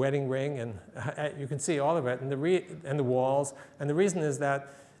and your wedding ring, and you can see all of it, and the walls. And the reason is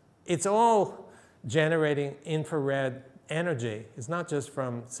that it's all generating infrared energy. It's not just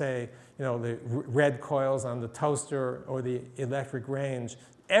from, say, the red coils on the toaster or the electric range.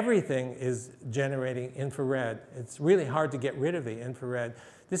 Everything is generating infrared. It's really hard to get rid of the infrared.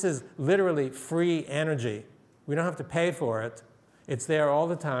 This is literally free energy. We don't have to pay for it. It's there all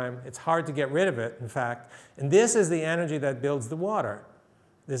the time. It's hard to get rid of it, in fact. And this is the energy that builds the water,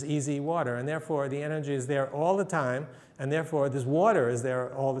 this easy water. And therefore, the energy is there all the time. And therefore, this water is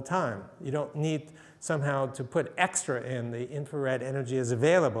there all the time. You don't need somehow to put extra in. The infrared energy is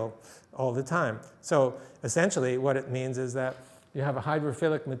available all the time. So essentially, what it means is that you have a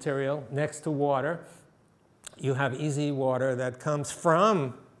hydrophilic material next to water. You have easy water that comes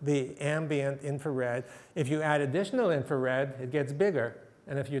from the ambient infrared. If you add additional infrared, it gets bigger.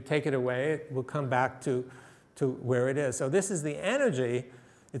 And if you take it away, it will come back to where it is. So this is the energy.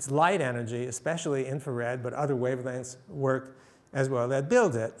 It's light energy, especially infrared, but other wavelengths work as well that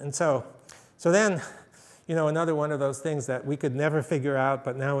build it. And so then, another one of those things that we could never figure out,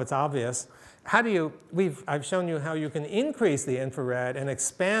 but now it's obvious. I've shown you how you can increase the infrared and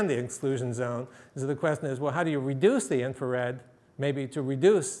expand the exclusion zone. So the question is, well, how do you reduce the infrared? Maybe to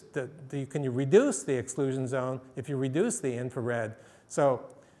reduce can you reduce the exclusion zone if you reduce the infrared? So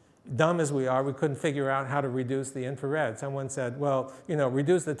dumb as we are, we couldn't figure out how to reduce the infrared. Someone said, well,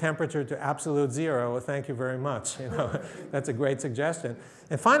 reduce the temperature to absolute 0. Well, thank you very much. That's a great suggestion.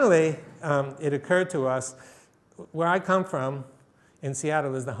 And finally, it occurred to us, where I come from in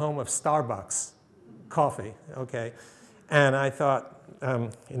Seattle is the home of Starbucks coffee, okay? And I thought,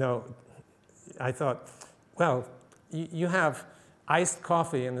 well, you have iced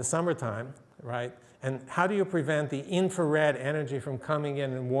coffee in the summertime, right? And how do you prevent the infrared energy from coming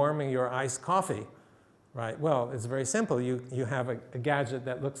in and warming your iced coffee, right? Well, it's very simple. You have a gadget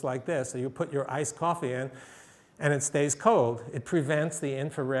that looks like this. So you put your iced coffee in, and it stays cold. It prevents the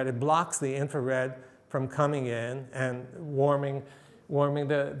infrared. It blocks the infrared from coming in and warming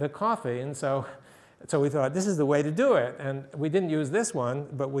the coffee. And so we thought, this is the way to do it. And we didn't use this one,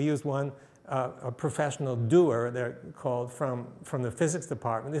 but we used one, a professional doer, they're called, from the physics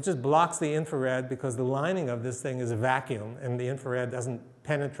department. It just blocks the infrared because the lining of this thing is a vacuum, and the infrared doesn't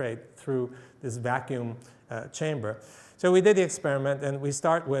penetrate through this vacuum chamber. So we did the experiment, and we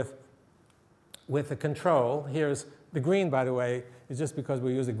start with the control. Here's the green, by the way, is just because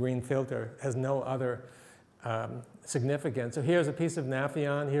we use a green filter. It has no other significance. So here's a piece of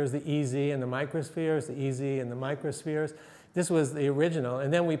Naphion. Here's the EZ and the microspheres, the EZ and the microspheres. This was the original.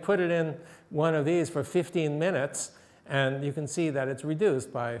 And then we put it in one of these for 15 minutes, and you can see that it's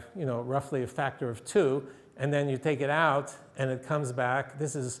reduced by, roughly a factor of 2. And then you take it out, and it comes back.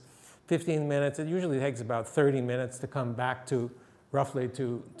 This is 15 minutes. It usually takes about 30 minutes to come back to roughly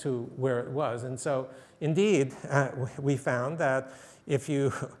to where it was. And so, indeed, we found that if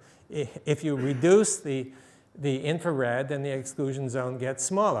you reduce the infrared, then the exclusion zone gets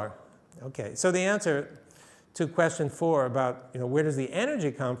smaller. Okay, so the answer to question 4 about where does the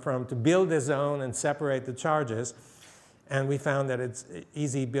energy come from to build this zone and separate the charges, and we found that its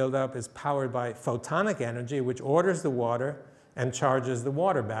EZ buildup is powered by photonic energy, which orders the water and charges the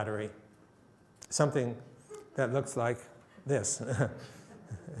water battery. Something that looks like this.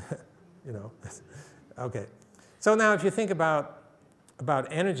 Okay. So now if you think about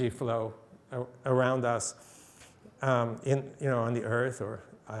energy flow around us on the Earth or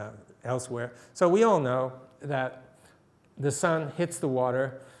elsewhere. So we all know that the sun hits the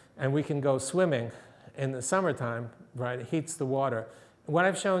water, and we can go swimming in the summertime, right? It heats the water. What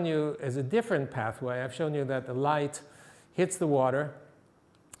I've shown you is a different pathway. I've shown you that the light hits the water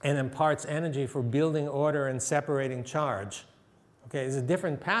and imparts energy for building order and separating charge. Okay, it's a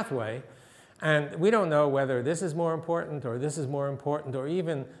different pathway. And we don't know whether this is more important or this is more important, or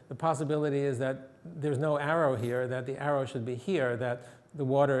even the possibility is that there's no arrow here, that the arrow should be here, that the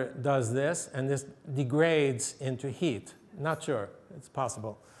water does this, and this degrades into heat. Not sure. It's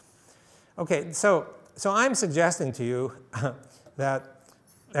possible. Okay, so I'm suggesting to you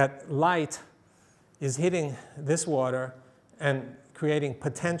that light is hitting this water and creating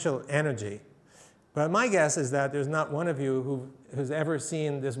potential energy. But my guess is that there's not one of you who's ever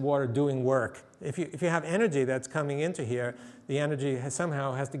seen this water doing work. If you have energy that's coming into here, the energy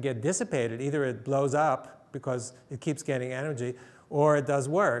somehow has to get dissipated. Either it blows up because it keeps getting energy, or it does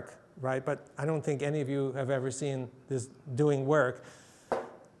work, right? But I don't think any of you have ever seen this doing work.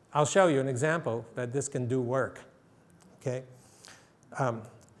 I'll show you an example that this can do work, okay?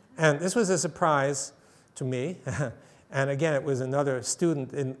 And this was a surprise to me. And again, it was another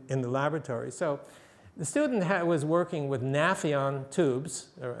student in the laboratory. So the student was working with Naphion tubes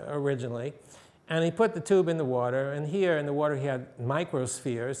originally, and he put the tube in the water, and here in the water he had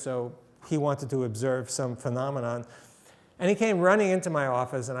microspheres, so he wanted to observe some phenomenon. And he came running into my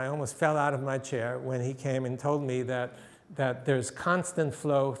office, and I almost fell out of my chair when he came and told me that there's constant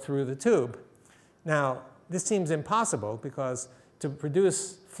flow through the tube. Now, this seems impossible, because to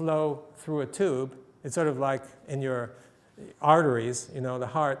produce flow through a tube, it's sort of like in your arteries, the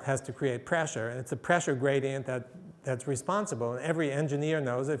heart has to create pressure, and it's the pressure gradient that's responsible. And every engineer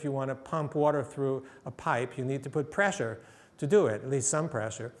knows that if you want to pump water through a pipe, you need to put pressure to do it, at least some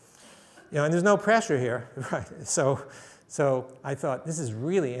pressure. And there's no pressure here, right? So I thought, this is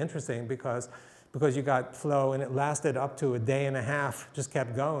really interesting because you got flow, and it lasted up to a day and a half, just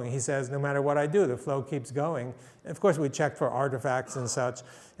kept going. He says, no matter what I do, the flow keeps going. And of course, we checked for artifacts and such,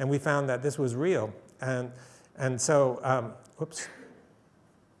 and we found that this was real. And so, whoops.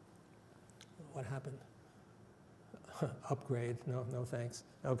 What happened? Upgrade, no thanks.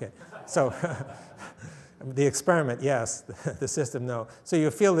 Okay, so the experiment, yes. The system, no. So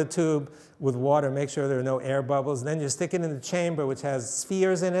you fill the tube with water, make sure there are no air bubbles. Then you stick it in the chamber, which has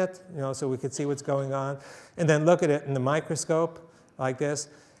spheres in it, so we could see what's going on. And then look at it in the microscope, like this.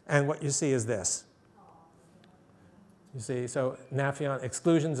 And what you see is this. You see, so Naphion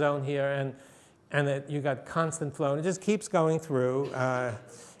exclusion zone here, and you got constant flow. And it just keeps going through.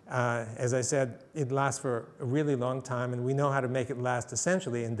 As I said, it lasts for a really long time, and we know how to make it last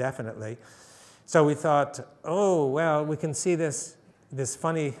essentially indefinitely. So we thought, oh, well, we can see this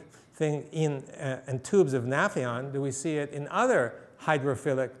funny thing in tubes of naphthalene do we see it in other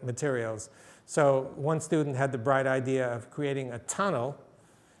hydrophilic materials. So one student had the bright idea of creating a tunnel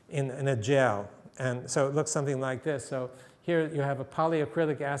in a gel. And so it looks something like this. So here you have a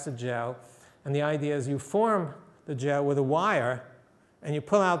polyacrylic acid gel. And the idea is you form the gel with a wire, and you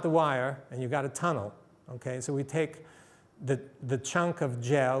pull out the wire, and you've got a tunnel. Okay? So we take the chunk of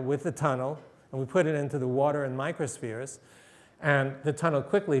gel with the tunnel, and we put it into the water and microspheres. And the tunnel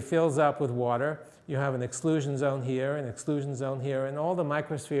quickly fills up with water. You have an exclusion zone here, an exclusion zone here, and all the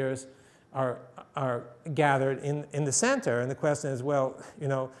microspheres are gathered in the center. And the question is, well, you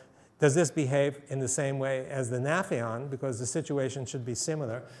know, does this behave in the same way as the naphthalene? Because the situation should be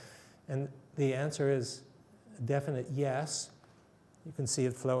similar. And the answer is a definite yes. You can see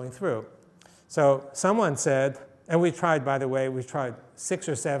it flowing through. So someone said, and we tried, by the way, we tried 6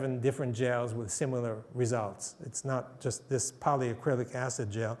 or 7 different gels with similar results. It's not just this polyacrylic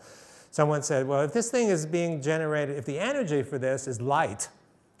acid gel. Someone said, well, if this thing is being generated, if the energy for this is light,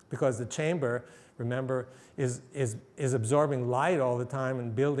 because the chamber, remember, is absorbing light all the time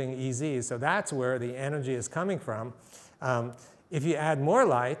and building EZ, so that's where the energy is coming from. If you add more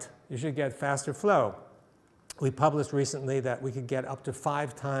light, you should get faster flow. We published recently that we could get up to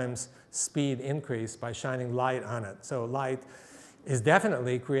 5 times speed increase by shining light on it. So light is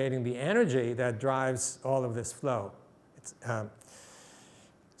definitely creating the energy that drives all of this flow.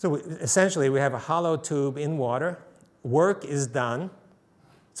 Essentially, we have a hollow tube in water. Work is done.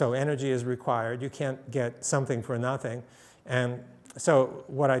 So energy is required. You can't get something for nothing. And so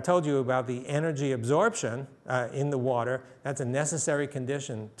what I told you about the energy absorption in the water, that's a necessary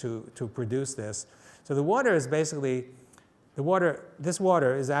condition to produce this. So the water is basically, this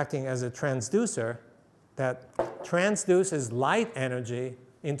water is acting as a transducer that transduces light energy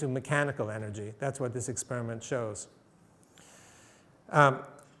into mechanical energy. That's what this experiment shows.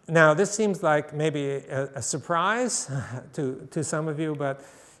 Now, this seems like maybe a surprise to some of you, but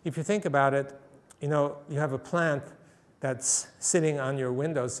if you think about it, you know, you have a plant that's sitting on your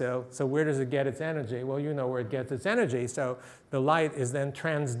windowsill, so where does it get its energy? Well, you know where it gets its energy, so the light is then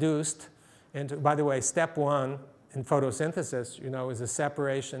transduced into, by the way, step 1 in photosynthesis, you know, is a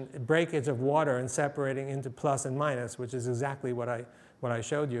separation, breakage of water and separating into plus and minus, which is exactly what I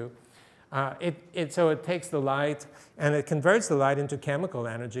showed you. So it takes the light and it converts the light into chemical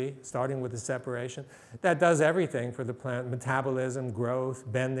energy, starting with the separation. That does everything for the plant, metabolism, growth,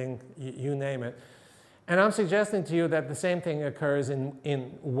 bending, you name it. And I'm suggesting to you that the same thing occurs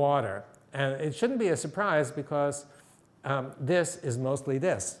in water. And it shouldn't be a surprise because this is mostly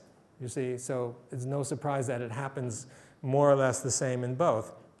this, you see. So it's no surprise that it happens more or less the same in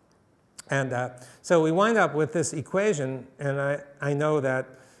both. And so we wind up with this equation, and I know that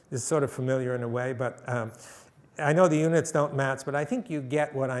is sort of familiar in a way, but I know the units don't match, but I think you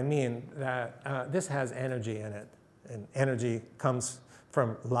get what I mean, that this has energy in it, and energy comes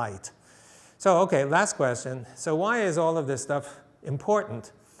from light. So, okay, last question. So why is all of this stuff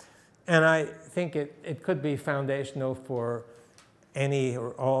important? And I think it could be foundational for any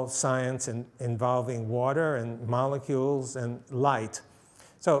or all science involving water and molecules and light.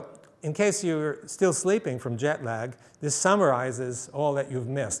 So in case you're still sleeping from jet lag, this summarizes all that you've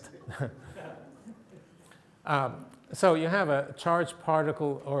missed. So you have a charged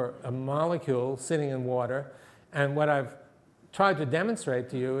particle or a molecule sitting in water, and what I've tried to demonstrate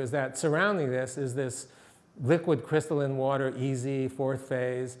to you is that surrounding this is this liquid crystalline water, EZ, fourth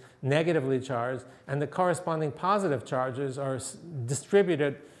phase, negatively charged, and the corresponding positive charges are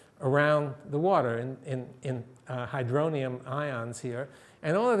distributed around the water in hydronium ions here.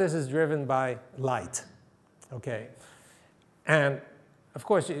 And all of this is driven by light, okay? And of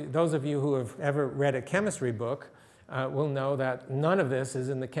course, those of you who have ever read a chemistry book will know that none of this is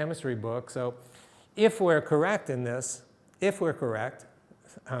in the chemistry book. So if we're correct in this,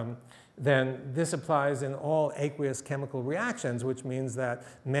 then this applies in all aqueous chemical reactions, which means that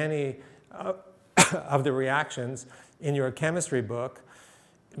many of the reactions in your chemistry book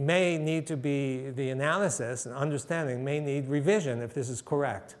may need to be, the analysis and understanding may need revision if this is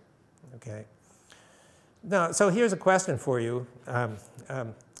correct, okay? Now, so here's a question for you,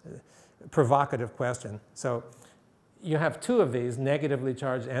 provocative question. So you have 2 of these negatively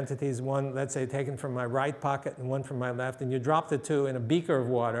charged entities, one, let's say, taken from my right pocket and one from my left, and you drop the 2 in a beaker of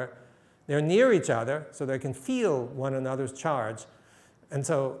water. They're near each other, so they can feel one another's charge. And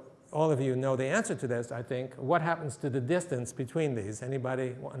so all of you know the answer to this, I think. What happens to the distance between these?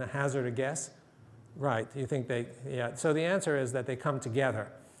 Anybody want to hazard a guess? Right, you think they, yeah. So the answer is that they come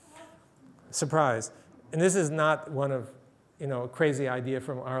together. Surprise. And this is not one of, you know, a crazy idea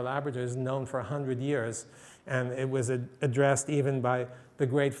from our laboratories, known for 100 years. And it was addressed even by the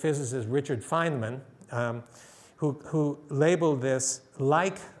great physicist Richard Feynman, who labeled this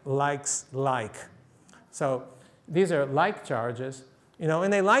like, likes, like. So these are like charges, you know,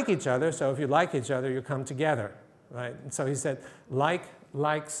 and they like each other, so if you like each other, you come together, right? And so he said like,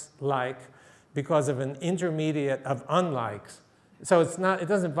 likes, like, because of an intermediate of unlikes. So it's not, it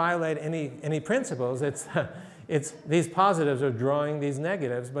doesn't violate any principles. It's these positives are drawing these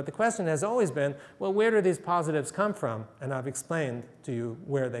negatives, but the question has always been, well, where do these positives come from? And I've explained to you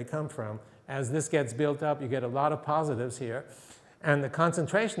where they come from. As this gets built up, you get a lot of positives here, and the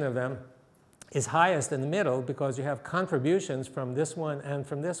concentration of them is highest in the middle because you have contributions from this one and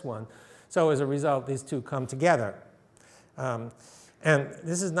from this one. So as a result, these two come together. And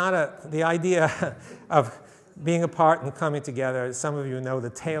this is not the idea of being apart and coming together. Some of you know The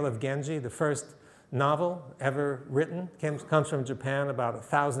Tale of Genji, the first novel ever written, comes from Japan about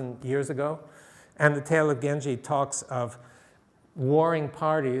 1,000 years ago. And The Tale of Genji talks of warring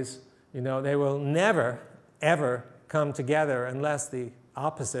parties. You know, they will never, ever come together unless the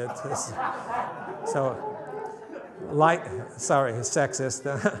opposite is. So, like, sorry, sexist.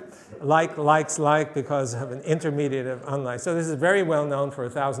 Like, likes, like, because of an intermediate of unlike. So this is very well known for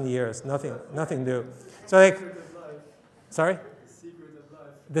 1,000 years. Nothing new. So they, sorry?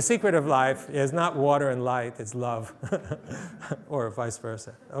 The secret of life is not water and light, it's love, or vice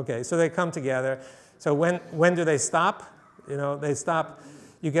versa. Okay, so they come together. So when do they stop? You know, they stop.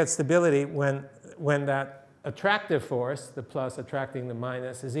 You get stability when that attractive force, the plus attracting the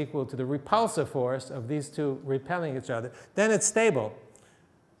minus, is equal to the repulsive force of these two repelling each other. Then it's stable.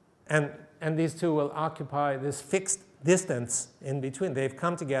 And these two will occupy this fixed distance in between. They've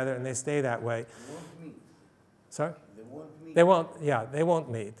come together and they stay that way. They won't meet. Sorry? They won't meet. They won't, yeah, they won't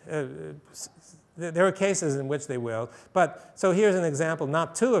meet. There are cases in which they will. But, so here's an example,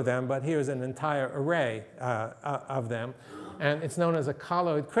 not two of them, but here's an entire array of them. And it's known as a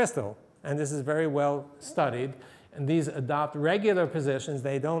colloid crystal. And this is very well studied. And these adopt regular positions.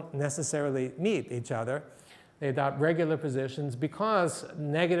 They don't necessarily meet each other. They adopt regular positions because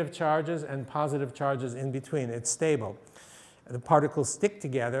negative charges and positive charges in between. It's stable. The particles stick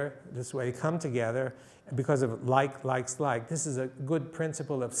together, this way come together, because of like, likes, like. This is a good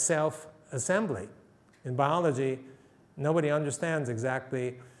principle of self-assembly. In biology, nobody understands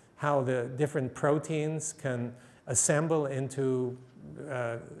exactly how the different proteins can assemble into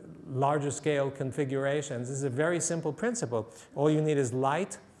larger scale configurations. This is a very simple principle. All you need is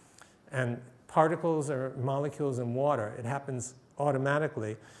light and particles or molecules in water. It happens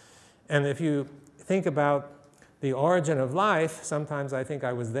automatically. And if you think about the origin of life, sometimes I think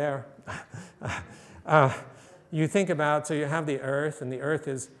I was there. You think about, so you have the earth, and the earth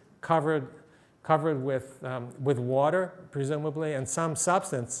is covered with water, presumably, and some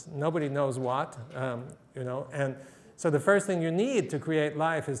substance. Nobody knows what, you know. And so the first thing you need to create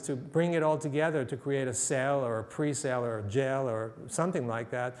life is to bring it all together to create a cell or a pre-cell or a gel or something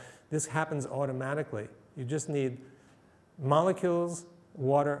like that. This happens automatically. You just need molecules,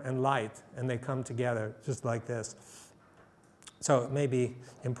 water, and light, and they come together just like this. So it may be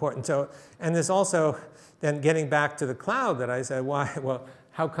important. So, and this also, then getting back to the cloud that I said, why? Well,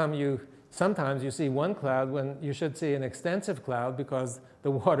 how come sometimes you see one cloud when you should see an extensive cloud because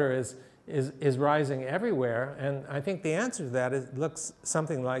the water is rising everywhere? And I think the answer to that looks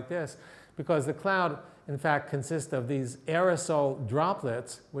something like this, because the cloud, in fact, consists of these aerosol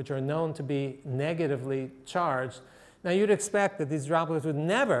droplets, which are known to be negatively charged. Now, you'd expect that these droplets would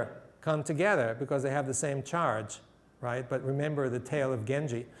never come together because they have the same charge, right? But remember the tale of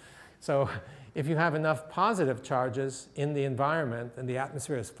Genji. So if you have enough positive charges in the environment, and the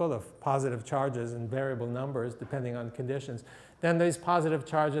atmosphere is full of positive charges in variable numbers depending on conditions, then these positive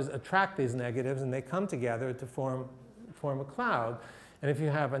charges attract these negatives, and they come together to form a cloud. And if you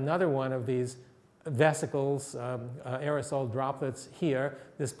have another one of these vesicles, aerosol droplets here,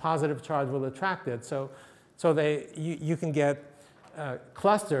 this positive charge will attract it. So you can get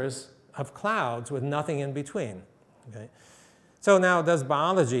clusters of clouds with nothing in between. Okay? So now, does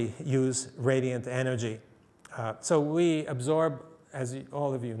biology use radiant energy? So we absorb, as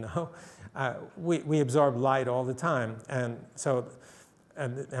all of you know, we absorb light all the time. And so,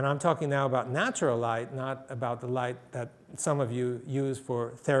 and I'm talking now about natural light, not about the light that some of you use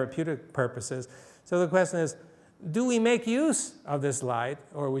for therapeutic purposes. So the question is, do we make use of this light,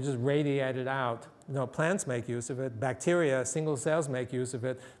 or we just radiate it out? You know, plants make use of it, bacteria, single cells make use of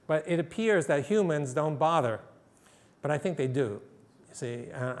it, but it appears that humans don't bother. But I think they do. You see,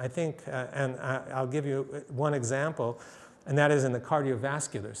 I think, and I'll give you one example, and that is in the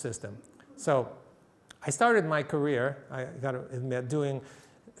cardiovascular system. So I started my career, I got to admit, doing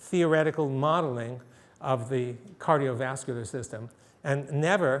theoretical modeling of the cardiovascular system. And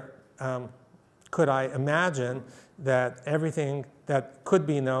never could I imagine that everything that could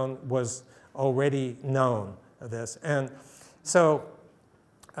be known was already known of this. And so,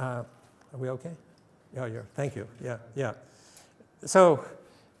 are we okay? Oh, thank you. Yeah, yeah. So,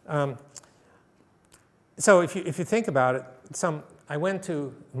 so if you think about it, I went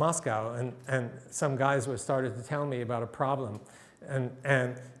to Moscow, and some guys started to tell me about a problem.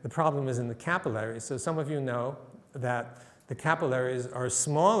 And the problem is in the capillaries. So some of you know that the capillaries are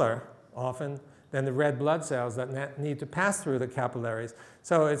smaller often than the red blood cells that need to pass through the capillaries.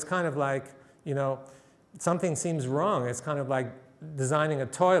 So it's kind of like, you know, something seems wrong. It's kind of like designing a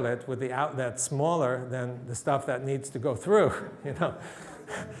toilet with the outlet smaller than the stuff that needs to go through, you know.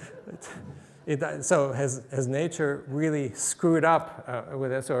 So has nature really screwed up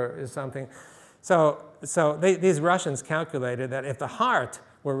with this, or is something? So these Russians calculated that if the heart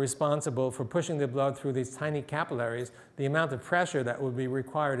were responsible for pushing the blood through these tiny capillaries, the amount of pressure that would be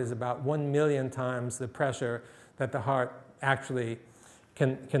required is about 1,000,000 times the pressure that the heart actually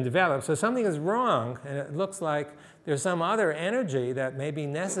can develop. So something is wrong, and it looks like there's some other energy that may be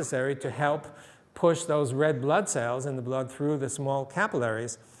necessary to help push those red blood cells in the blood through the small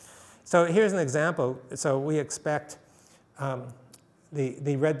capillaries. So here's an example. So we expect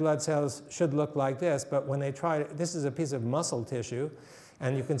the red blood cells should look like this, but when they try, this is a piece of muscle tissue,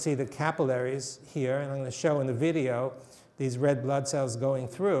 and you can see the capillaries here, and I'm going to show in the video these red blood cells going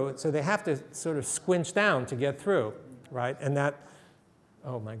through. So they have to sort of squinch down to get through, right? And that,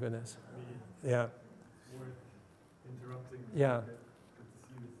 oh my goodness. Yeah. Yeah.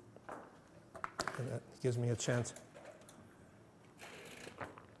 That gives me a chance.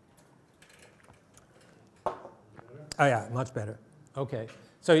 Oh yeah, much better. Okay.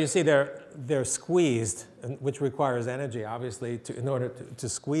 So you see they're squeezed, which requires energy, obviously, in order to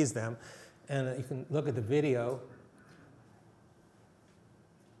squeeze them. And you can look at the video.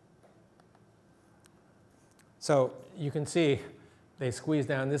 So you can see they squeeze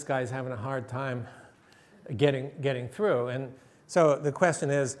down. This guy's having a hard time getting through. And so the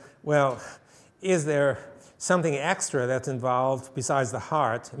question is, well, is there something extra that's involved besides the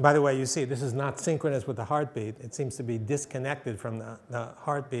heart? And by the way, you see this is not synchronous with the heartbeat. It seems to be disconnected from the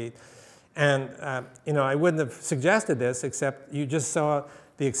heartbeat. And you know, I wouldn't have suggested this, except you just saw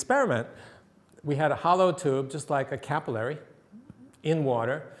the experiment. We had a hollow tube, just like a capillary, in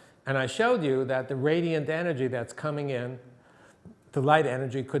water. And I showed you that the radiant energy that's coming in, the light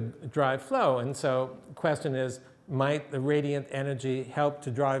energy, could drive flow. And so the question is, might the radiant energy help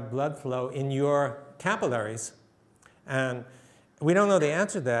to drive blood flow in your capillaries? And we don't know the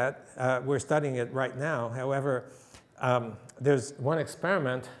answer to that. We're studying it right now. However, there's one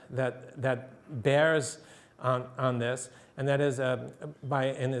experiment that bears on this, and that is by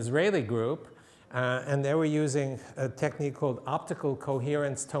an Israeli group. And they were using a technique called optical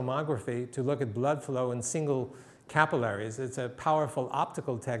coherence tomography to look at blood flow in single capillaries. It's a powerful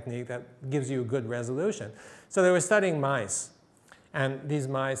optical technique that gives you good resolution. So they were studying mice. And these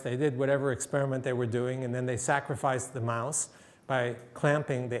mice, they did whatever experiment they were doing, and then they sacrificed the mouse by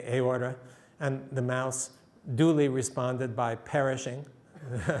clamping the aorta, and the mouse duly responded by perishing.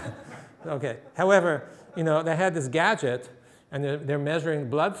 Okay. However, you know, they had this gadget, and they're measuring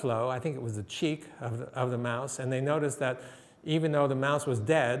blood flow. I think it was the cheek of the mouse, and they noticed that even though the mouse was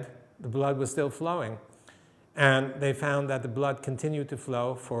dead, the blood was still flowing. And they found that the blood continued to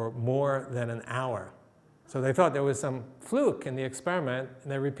flow for more than an hour. So they thought there was some fluke in the experiment,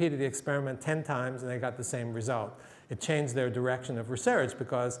 and they repeated the experiment 10 times, and they got the same result. It changed their direction of research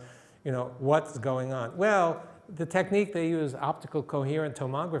because, you know, what's going on? Well, the technique they use, optical coherent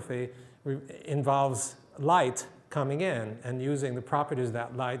tomography, involves light coming in and using the properties of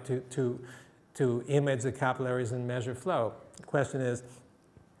that light to image the capillaries and measure flow. The question is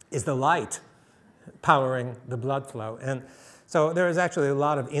the light powering the blood flow? And so there is actually a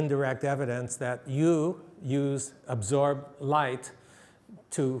lot of indirect evidence that you absorb light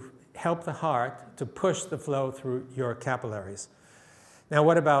to help the heart to push the flow through your capillaries. Now,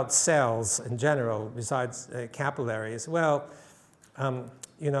 what about cells in general besides capillaries? Well,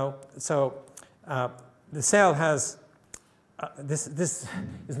 you know, so the cell has, this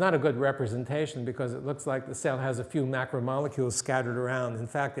is not a good representation because it looks like the cell has a few macromolecules scattered around. In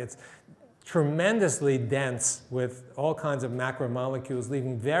fact, it's tremendously dense with all kinds of macromolecules,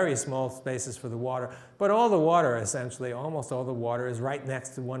 leaving very small spaces for the water. But all the water, essentially, almost all the water, is right next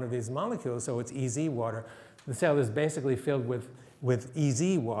to one of these molecules, so it's EZ water. The cell is basically filled with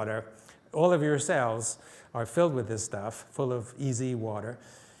EZ water. All of your cells are filled with this stuff, full of EZ water,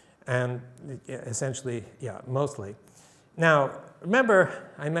 and essentially, yeah, mostly. Now,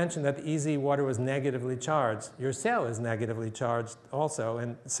 remember, I mentioned that the EZ water was negatively charged. Your cell is negatively charged also,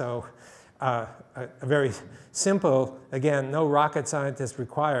 and so a very simple, again, no rocket scientist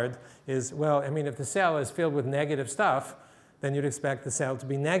required, is, well, I mean, if the cell is filled with negative stuff, then you'd expect the cell to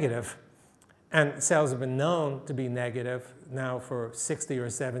be negative. And cells have been known to be negative now for 60 or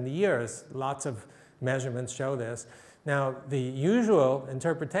 70 years. Lots of measurements show this. Now, the usual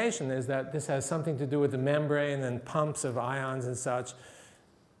interpretation is that this has something to do with the membrane and pumps of ions and such.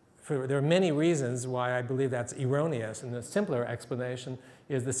 There are many reasons why I believe that's erroneous. And the simpler explanation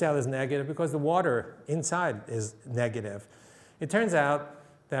is the cell is negative because the water inside is negative. It turns out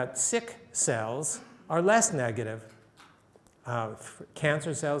that sick cells are less negative.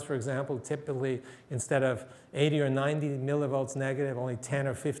 Cancer cells, for example, typically instead of 80 or 90 millivolts negative, only 10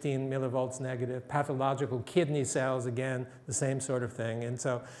 or 15 millivolts negative. Pathological kidney cells, again, the same sort of thing. And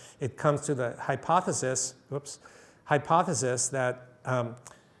so it comes to the hypothesis, that,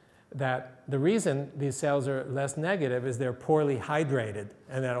 that the reason these cells are less negative is they're poorly hydrated,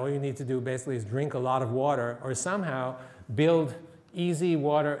 and that all you need to do basically is drink a lot of water or somehow build easy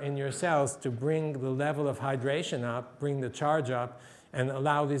water in your cells to bring the level of hydration up, bring the charge up, and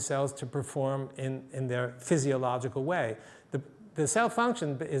allow these cells to perform in their physiological way. The cell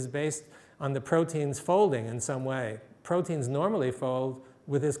function is based on the proteins folding in some way. Proteins normally fold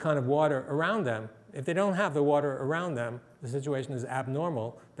with this kind of water around them. If they don't have the water around them, the situation is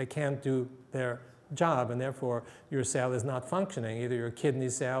abnormal. They can't do their job, and therefore your cell is not functioning, either your kidney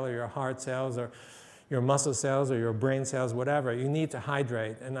cell or your heart cells or your muscle cells or your brain cells, whatever. You need to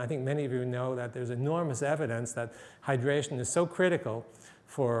hydrate. And I think many of you know that there's enormous evidence that hydration is so critical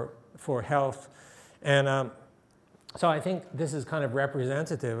for health. And so I think this is kind of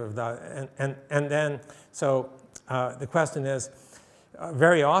representative of that. And then, so the question is,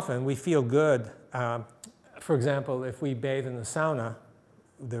 very often we feel good. For example, if we bathe in the sauna,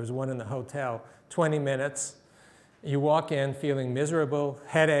 there's one in the hotel, 20 minutes, you walk in feeling miserable,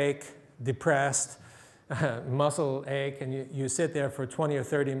 headache, depressed, muscle ache, and you sit there for 20 or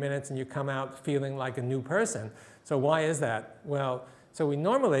 30 minutes and you come out feeling like a new person. So why is that? Well, so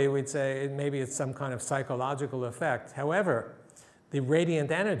we'd say maybe it's some kind of psychological effect. However, the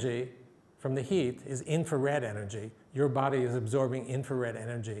radiant energy from the heat is infrared energy. Your body is absorbing infrared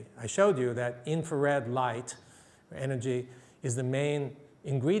energy. I showed you that infrared light energy is the main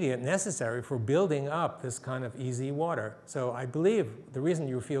ingredient necessary for building up this kind of easy water. So I believe the reason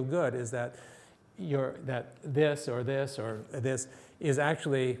you feel good is that this is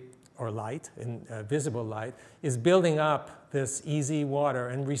actually, or light, visible light, is building up this easy water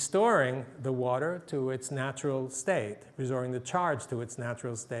and restoring the water to its natural state, restoring the charge to its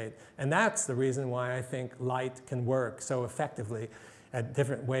natural state. And that's the reason why I think light can work so effectively at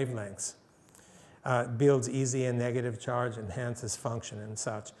different wavelengths. It builds easy and negative charge, enhances function and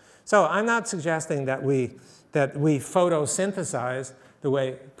such. So I'm not suggesting that we photosynthesize the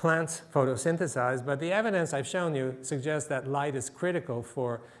way plants photosynthesize, but the evidence I've shown you suggests that light is critical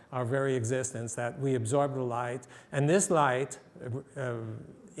for our very existence, that we absorb the light, and this light,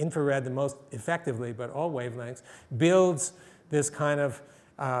 infrared the most effectively, but all wavelengths, builds this kind of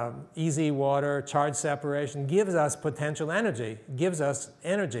easy water, charge separation, gives us potential energy, gives us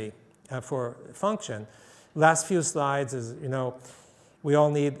energy for function. Last few slides is, we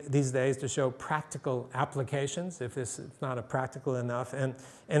all need these days to show practical applications, if this is not practical enough.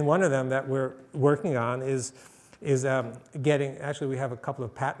 And one of them that we're working on is getting, actually we have a couple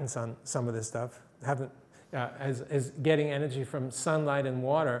of patents on some of this stuff, is getting energy from sunlight and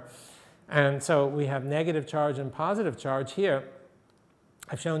water. And so we have negative charge and positive charge here.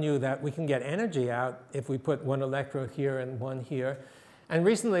 I've shown you that we can get energy out if we put one electrode here and one here. And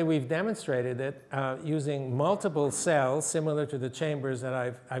recently we've demonstrated it using multiple cells similar to the chambers that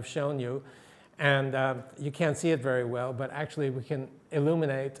I've shown you. And you can't see it very well, but actually we can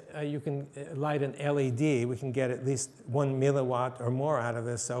illuminate, you can light an LED. We can get at least 1 milliwatt or more out of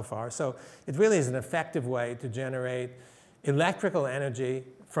this so far. So it really is an effective way to generate electrical energy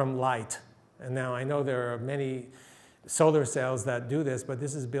from light. And now I know there are many solar cells that do this, but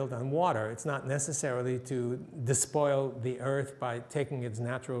this is built on water. It's not necessarily to despoil the earth by taking its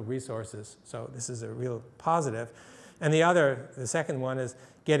natural resources. So this is a real positive. And the second one is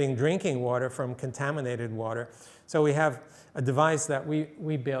getting drinking water from contaminated water. So we have a device that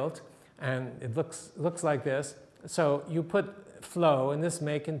we built, and it looks like this. So you put flow, and this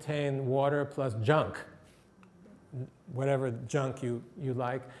may contain water plus junk, whatever junk you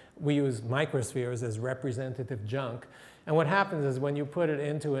like. We use microspheres as representative junk. And what happens is when you put it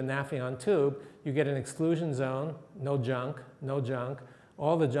into a Nafion tube, you get an exclusion zone, no junk, no junk.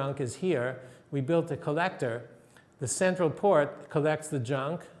 All the junk is here. We built a collector The central port collects the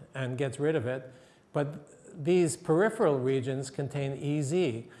junk and gets rid of it, but these peripheral regions contain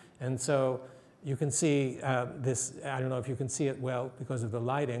EZ, and so you can see this. I don't know if you can see it well because of the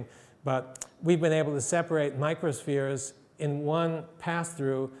lighting, but we've been able to separate microspheres in one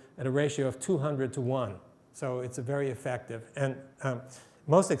pass-through at a ratio of 200 to 1. So it's very effective. And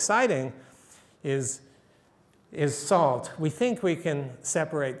most exciting is salt. We think we can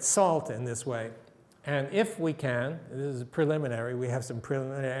separate salt in this way. And if we can, this is preliminary, we have some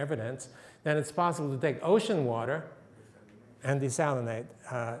preliminary evidence, then it's possible to take ocean water and desalinate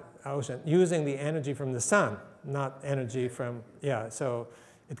ocean using the energy from the sun, not energy from, so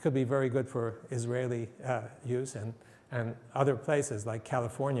it could be very good for Israeli use and other places like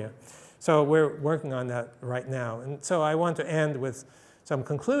California. So we're working on that right now. And so I want to end with some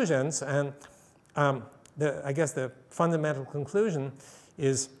conclusions. And I guess the fundamental conclusion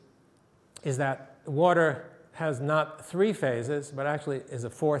is that water has not 3 phases, but actually is a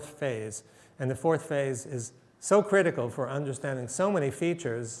 4th phase. And the 4th phase is so critical for understanding so many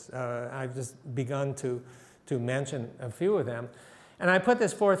features. I've just begun to mention a few of them. And I put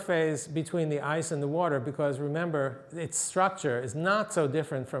this 4th phase between the ice and the water because, remember, its structure is not so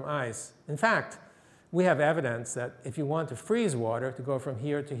different from ice. In fact, we have evidence that if you want to freeze water to go from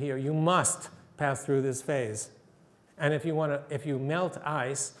here to here, you must pass through this phase. And if you melt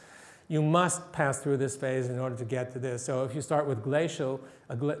ice, you must pass through this phase in order to get to this. So if you start with a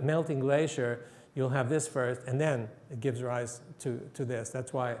melting glacier, you'll have this first, and then it gives rise to this.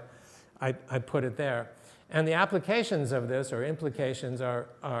 That's why I put it there. And the applications of this, or implications,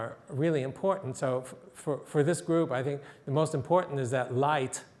 are really important. So for this group, I think the most important is that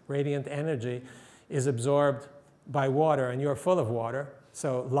light, radiant energy, is absorbed by water, and you're full of water.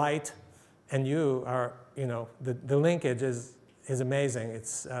 So light and you are, the linkage is amazing.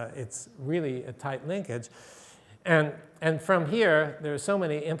 It's really a tight linkage. And from here, there are so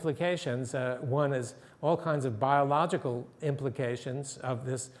many implications. One is all kinds of biological implications of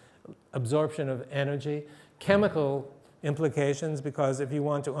this absorption of energy, chemical implications, because if you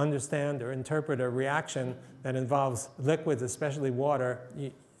want to understand or interpret a reaction that involves liquids, especially water,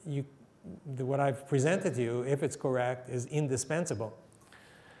 what I've presented to you, if it's correct, is indispensable.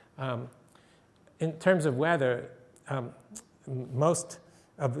 In terms of weather, most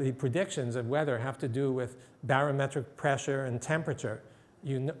of the predictions of weather have to do with barometric pressure and temperature.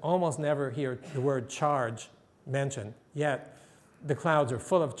 You almost never hear the word charge mentioned, yet the clouds are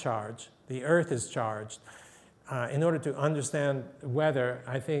full of charge. The Earth is charged. In order to understand weather,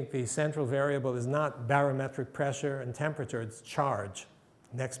 I think the central variable is not barometric pressure and temperature, it's charge.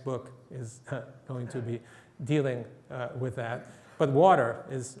 Next book is going to be dealing with that. But water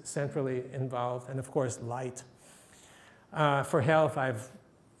is centrally involved, and of course light. For health, I've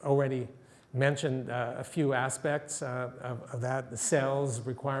already mentioned a few aspects of that. The cells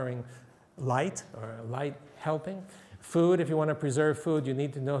requiring light, or light helping. Food, if you want to preserve food, you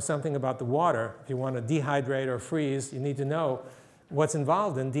need to know something about the water. If you want to dehydrate or freeze, you need to know what's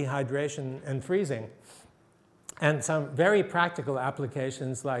involved in dehydration and freezing. And some very practical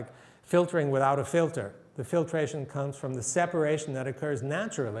applications like filtering without a filter. The filtration comes from the separation that occurs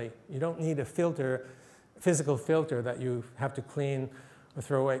naturally. You don't need a filter, physical filter that you have to clean or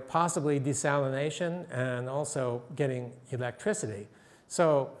throw away. Possibly desalination and also getting electricity.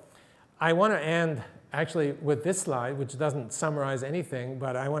 So I want to end actually with this slide, which doesn't summarize anything,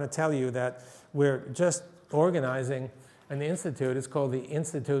 but I want to tell you that we're just organizing an institute. It's called the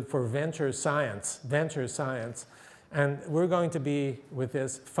Institute for Venture Science, and we're going to be, with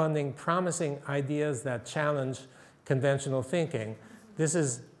this, funding promising ideas that challenge conventional thinking. This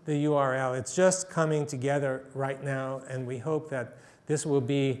is the URL. It's just coming together right now, and we hope that this will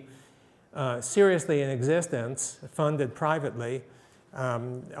be seriously in existence, funded privately,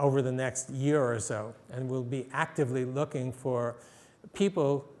 over the next year or so. And we'll be actively looking for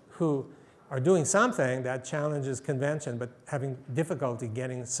people who are doing something that challenges convention but having difficulty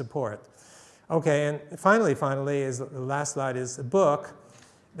getting support. Okay, and finally is the last slide is a book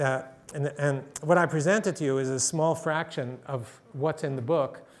that, and what I presented to you is a small fraction of what's in the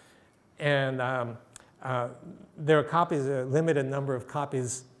book. And there are copies, a limited number of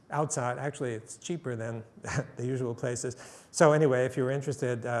copies outside. Actually, it's cheaper than the usual places. So anyway, if you're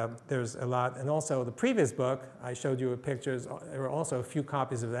interested, there's a lot. And also the previous book, I showed you pictures. There are also a few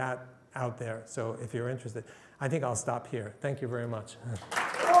copies of that out there. So if you're interested, I think I'll stop here. Thank you very much.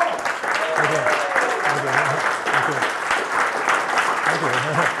 Thank you. Thank you. Thank you.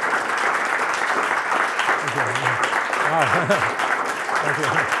 Thank you. Thank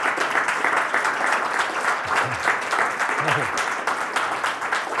you. Thank you.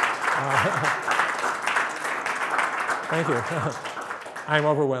 Thank you. I'm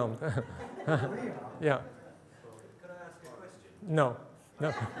overwhelmed. Yeah. Could I ask a question? No. No.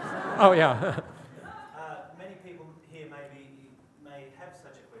 Oh, yeah. Many people here may have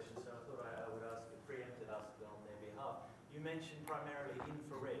such a question, so I thought I would ask, preempted ask on their behalf. You mentioned primarily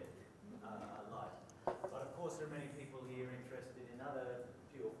infrared light, but of course there are many people here interested in other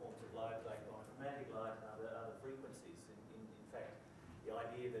pure forms of light, like electromagnetic light and other frequencies. In fact, the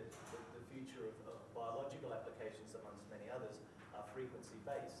idea that the future of biological applications, amongst many others, are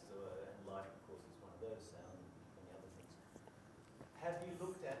frequency-based, and light, of course, is one of those, sound and many other things. Have you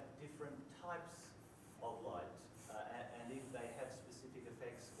looked at different types of light, and if they have specific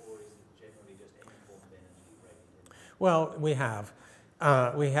effects, or is it generally just any form of energy radiated? Well, we have.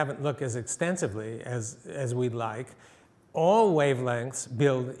 We haven't looked as extensively as we'd like. All wavelengths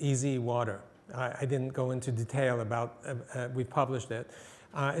build easy water. I didn't go into detail about, we published it.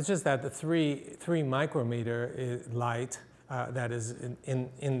 It's just that the 3 micrometer light that is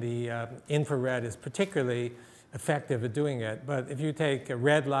in the infrared is particularly effective at doing it. But if you take a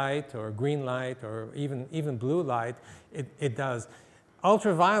red light or green light or even blue light, it does.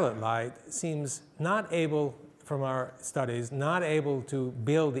 Ultraviolet light seems not able, from our studies, not able to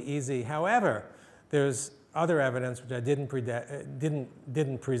build the easy. However, there's other evidence which I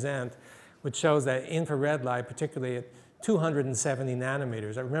didn't present, which shows that infrared light, particularly at 270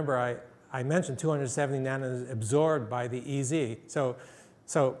 nanometers. I remember I mentioned 270 nanometers absorbed by the EZ. So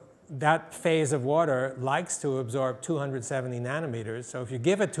that phase of water likes to absorb 270 nanometers. So if you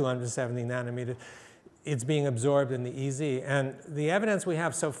give it 270 nanometers, it's being absorbed in the EZ. And the evidence we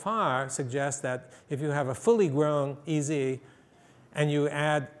have so far suggests that if you have a fully grown EZ and you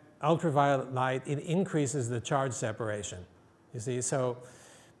add ultraviolet light, it increases the charge separation. You see, so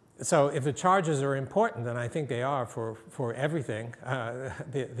if the charges are important, and I think they are for everything,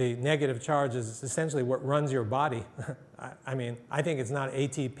 the negative charge is essentially what runs your body. I mean, I think it's not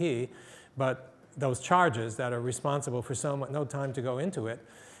ATP, but those charges that are responsible for so much, no time to go into it.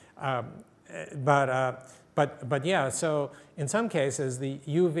 But yeah, so in some cases, the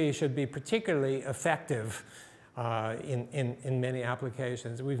UV should be particularly effective in many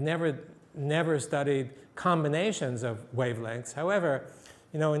applications. We've never studied combinations of wavelengths. However,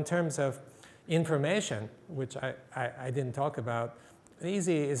 you know, in terms of information, which I didn't talk about, EZ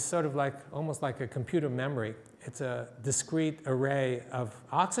is sort of like, almost like a computer memory. It's a discrete array of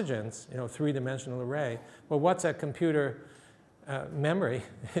oxygens, you know, 3-dimensional array. Well, what's a computer memory?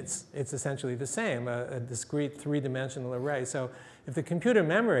 It's essentially the same, a discrete 3-dimensional array. So if the computer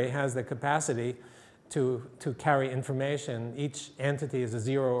memory has the capacity to carry information, each entity is a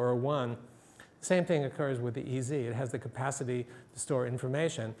 0 or a 1, same thing occurs with the EZ. It has the capacity to store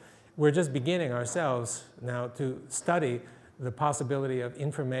information. We're just beginning ourselves now to study the possibility of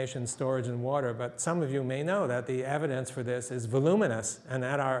information storage in water, but some of you may know that the evidence for this is voluminous. And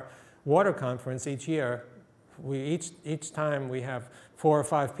at our water conference each year, each time we have 4 or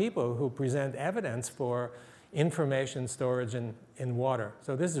 5 people who present evidence for information storage in water.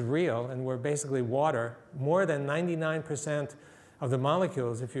 So this is real, and we're basically water. More than 99% of the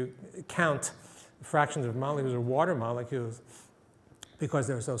molecules, if you count fractions of molecules, are water molecules, because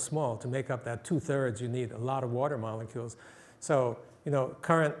they're so small. To make up that 2/3, you need a lot of water molecules. So, you know,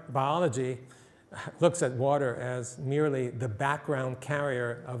 current biology looks at water as merely the background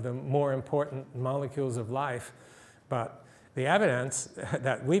carrier of the more important molecules of life. But the evidence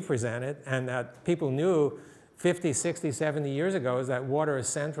that we presented and that people knew 50, 60, 70 years ago is that water is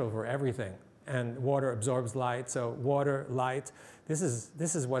central for everything. And water absorbs light, so water, light, this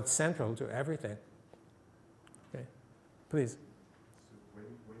is what's central to everything. Okay, please. So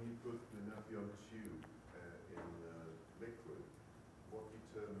when you put the Nafion tube in liquid, what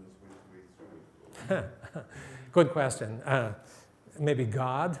determines which way through it? Good question. Maybe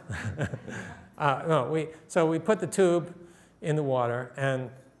God? No, so we put the tube in the water, and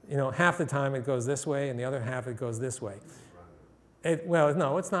you know, half the time it goes this way, and the other half it goes this way. Well,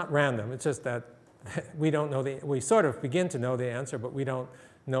 no, it's not random. It's just that we don't know we sort of begin to know the answer, but we don't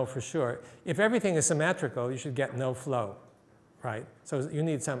know for sure. If everything is symmetrical, you should get no flow, right? So you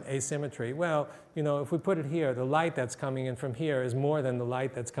need some asymmetry. Well, you know, if we put it here, the light that's coming in from here is more than the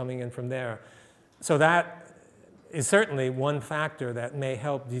light that's coming in from there. So that is certainly one factor that may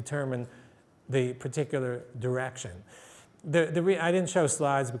help determine the particular direction. I didn't show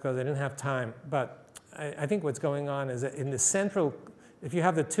slides because I didn't have time, but I think what's going on is that in the central, if you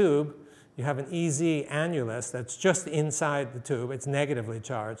have the tube, you have an EZ annulus that's just inside the tube. It's negatively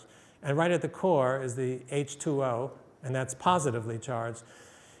charged. And right at the core is the H2O, and that's positively charged.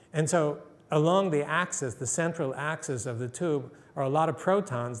 And so along the axis, the central axis of the tube, are a lot of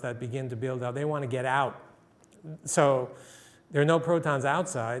protons that begin to build up. They want to get out. So there are no protons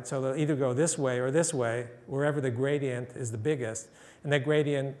outside, so they'll either go this way or this way, wherever the gradient is the biggest. And that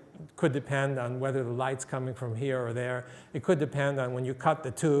gradient could depend on whether the light's coming from here or there. It could depend on when you cut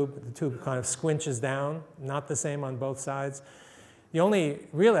the tube kind of squinches down, not the same on both sides. The only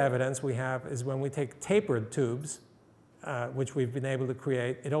real evidence we have is when we take tapered tubes, which we've been able to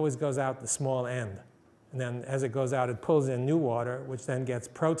create, it always goes out the small end. And then as it goes out, it pulls in new water, which then gets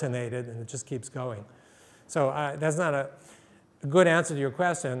protonated, and it just keeps going. So that's not a good answer to your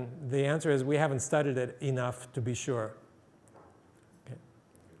question. The answer is we haven't studied it enough to be sure. Okay.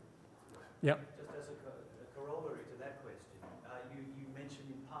 Yeah. Just as a corollary to that question, you mentioned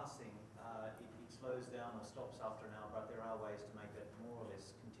in passing it slows down or stops after an hour, but there are ways to make that more or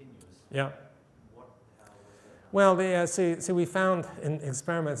less continuous. Yeah. How was that? Well, see, we found in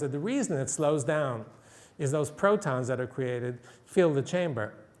experiments that the reason it slows down is those protons that are created fill the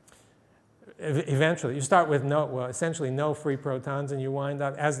chamber. Eventually, you start with essentially no free protons, and you wind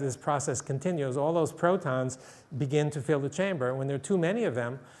up, as this process continues, all those protons begin to fill the chamber. When there are too many of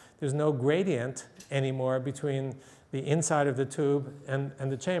them, there's no gradient anymore between the inside of the tube and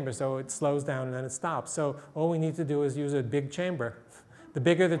the chamber, so it slows down and then it stops. So all we need to do is use a big chamber. The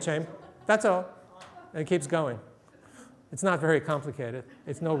bigger the chamber, that's all, and it keeps going. It's not very complicated.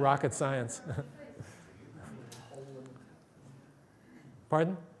 It's no rocket science.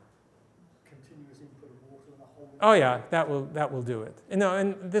 Pardon? Oh yeah, that will do it.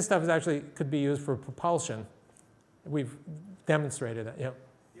 And this stuff could be used for propulsion. We've demonstrated that. Yeah.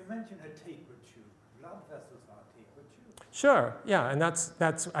 You mentioned a tapered tube. Blood vessels are tapered tubes. Sure. Yeah, and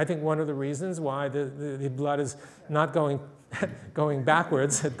that's I think one of the reasons why the blood is not going going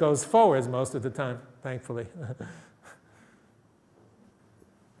backwards. It goes forwards most of the time, thankfully.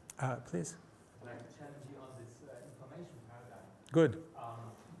 Please. I'd like to challenge you on this information paradigm. Good.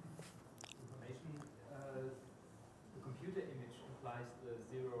 The computer image implies the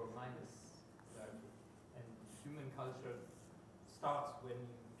 0 or minus value, and human culture starts when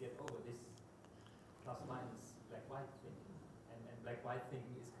you get over this plus minus black-white thinking, and black-white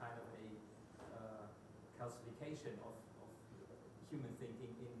thinking is kind of a calcification of human thinking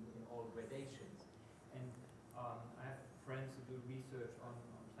in all gradations. And I have friends who do research on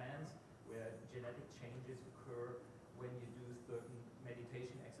plants where genetic changes occur when you do certain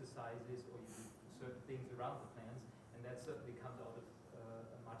meditation exercises or you do certain things around the plants, and that certainly comes out of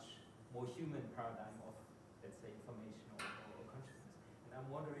a much more human paradigm of, let's say, information or consciousness. And I'm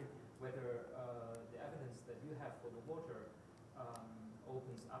wondering whether the evidence that you have for the water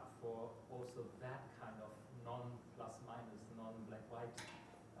opens up for also that kind of non-plus-minus, non-black-white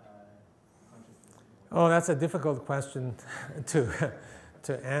consciousness. Oh, that's a difficult question to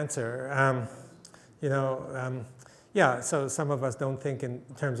answer. Yeah, so some of us don't think in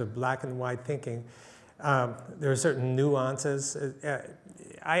terms of black and white thinking. There are certain nuances.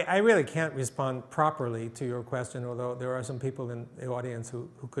 I really can't respond properly to your question, although there are some people in the audience who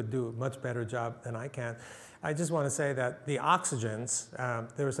could do a much better job than I can. I just want to say that the oxygens,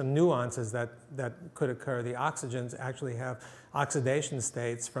 there are some nuances that could occur. The oxygens actually have oxidation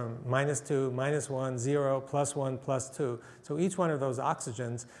states from -2, -1, 0, +1, +2. So each one of those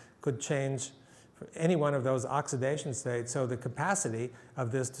oxygens could change any one of those oxidation states. So the capacity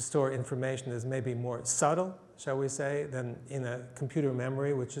of this to store information is maybe more subtle, shall we say, than in a computer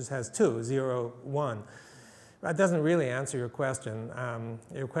memory, which has 2, 0, 1. That doesn't really answer your question.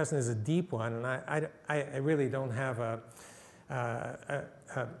 Your question is a deep one, and I really don't have a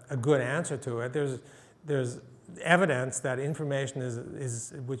good answer to it. There's evidence that information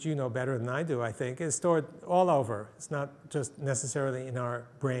is, which you know better than I do, I think, is stored all over. It's not just necessarily in our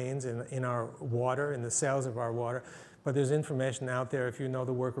brains, in our water, in the cells of our water, but there's information out there. If you know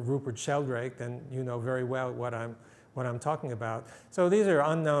the work of Rupert Sheldrake, then you know very well what I'm talking about. So these are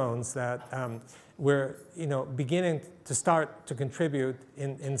unknowns that we're beginning to start to contribute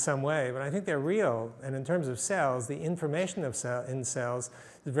in some way, but I think they're real. And in terms of cells, the information in cells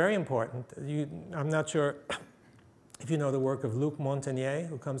is very important. I'm not sure if you know the work of Luc Montagnier,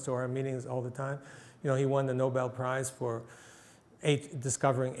 who comes to our meetings all the time. He won the Nobel Prize for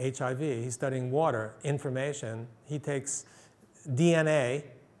discovering HIV. He's studying water information. He takes DNA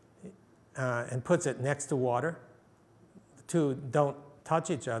and puts it next to water. The two don't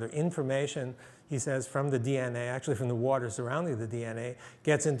touch each other. Information, he says, from the DNA, actually from the water surrounding the DNA,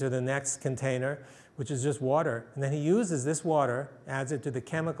 gets into the next container, which is just water. And then he uses this water, adds it to the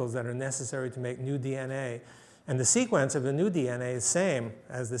chemicals that are necessary to make new DNA. And the sequence of the new DNA is same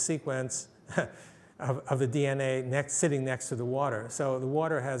as the sequence of the DNA sitting next to the water. So the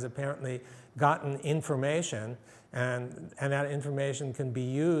water has apparently gotten information And that information can be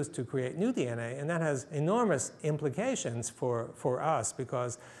used to create new DNA, and that has enormous implications for us,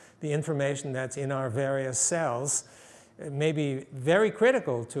 because the information that's in our various cells may be very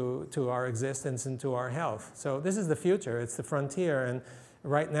critical to our existence and to our health. So this is the future, it's the frontier, and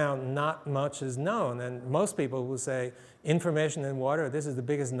right now not much is known, and most people will say, information in water, this is the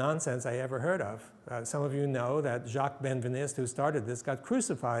biggest nonsense I ever heard of. Some of you know that Jacques Benveniste, who started this, got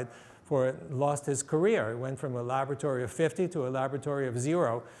crucified for it, lost his career. He went from a laboratory of 50 to a laboratory of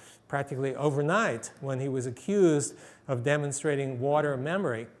 0 practically overnight when he was accused of demonstrating water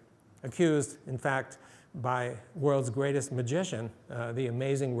memory. Accused, in fact, by world's greatest magician, the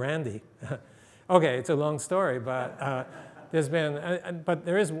amazing Randy. Okay, it's a long story, but but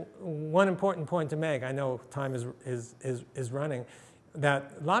there is one important point to make. I know time is running,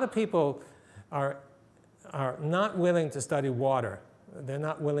 that a lot of people are not willing to study water. They're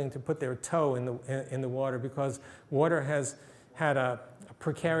not willing to put their toe in the water, because water has had a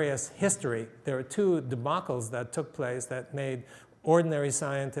precarious history. There are two debacles that took place that made ordinary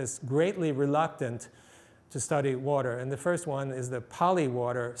scientists greatly reluctant to study water. And the first one is the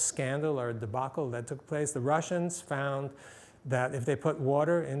polywater scandal or debacle that took place. The Russians found that if they put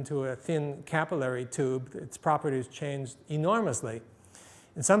water into a thin capillary tube, its properties changed enormously.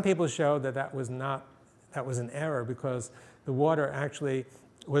 And some people showed that that was an error, because the water actually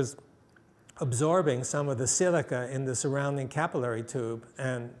was absorbing some of the silica in the surrounding capillary tube,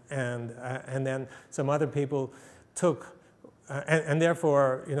 and then some other people took, and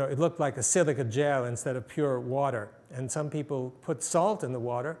therefore, you know, it looked like a silica gel instead of pure water. And some people put salt in the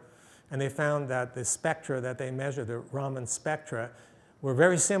water, and they found that the spectra that they measured, the Raman spectra, were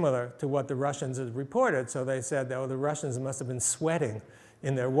very similar to what the Russians had reported. So they said, oh, the Russians must have been sweating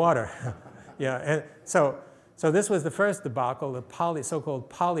in their water. Yeah, and so this was the first debacle, the so-called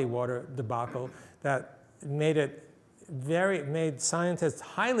polywater debacle, that made scientists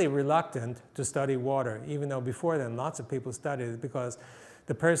highly reluctant to study water, even though before then lots of people studied it, because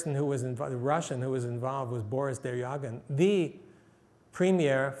the person who was involved, the Russian who was involved, was Boris Deryagin, the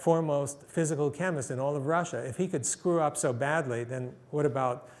premier, foremost physical chemist in all of Russia. If he could screw up so badly, then what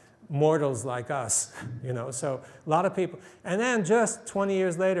about mortals like us? You know, so a lot of people. And then just 20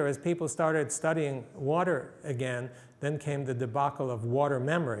 years later, as people started studying water again, then came the debacle of water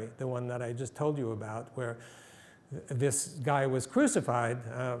memory, the one that I just told you about, where this guy was crucified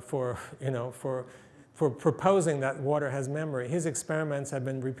for proposing that water has memory. His experiments have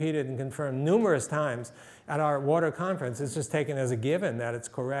been repeated and confirmed numerous times at our water conference. It's just taken as a given that it's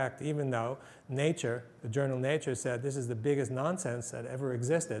correct, even though Nature, the journal Nature, said this is the biggest nonsense that ever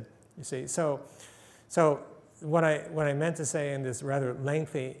existed. You see, so what I meant to say in this rather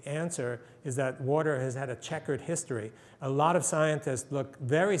lengthy answer is that water has had a checkered history. A lot of scientists look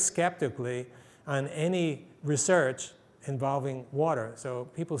very skeptically on any research involving water. So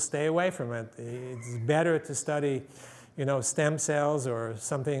people stay away from it. It's better to study, you know, stem cells or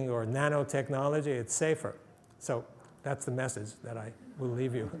something, or nanotechnology. It's safer. So that's the message that I will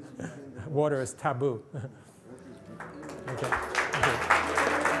leave you. Water is taboo. Okay.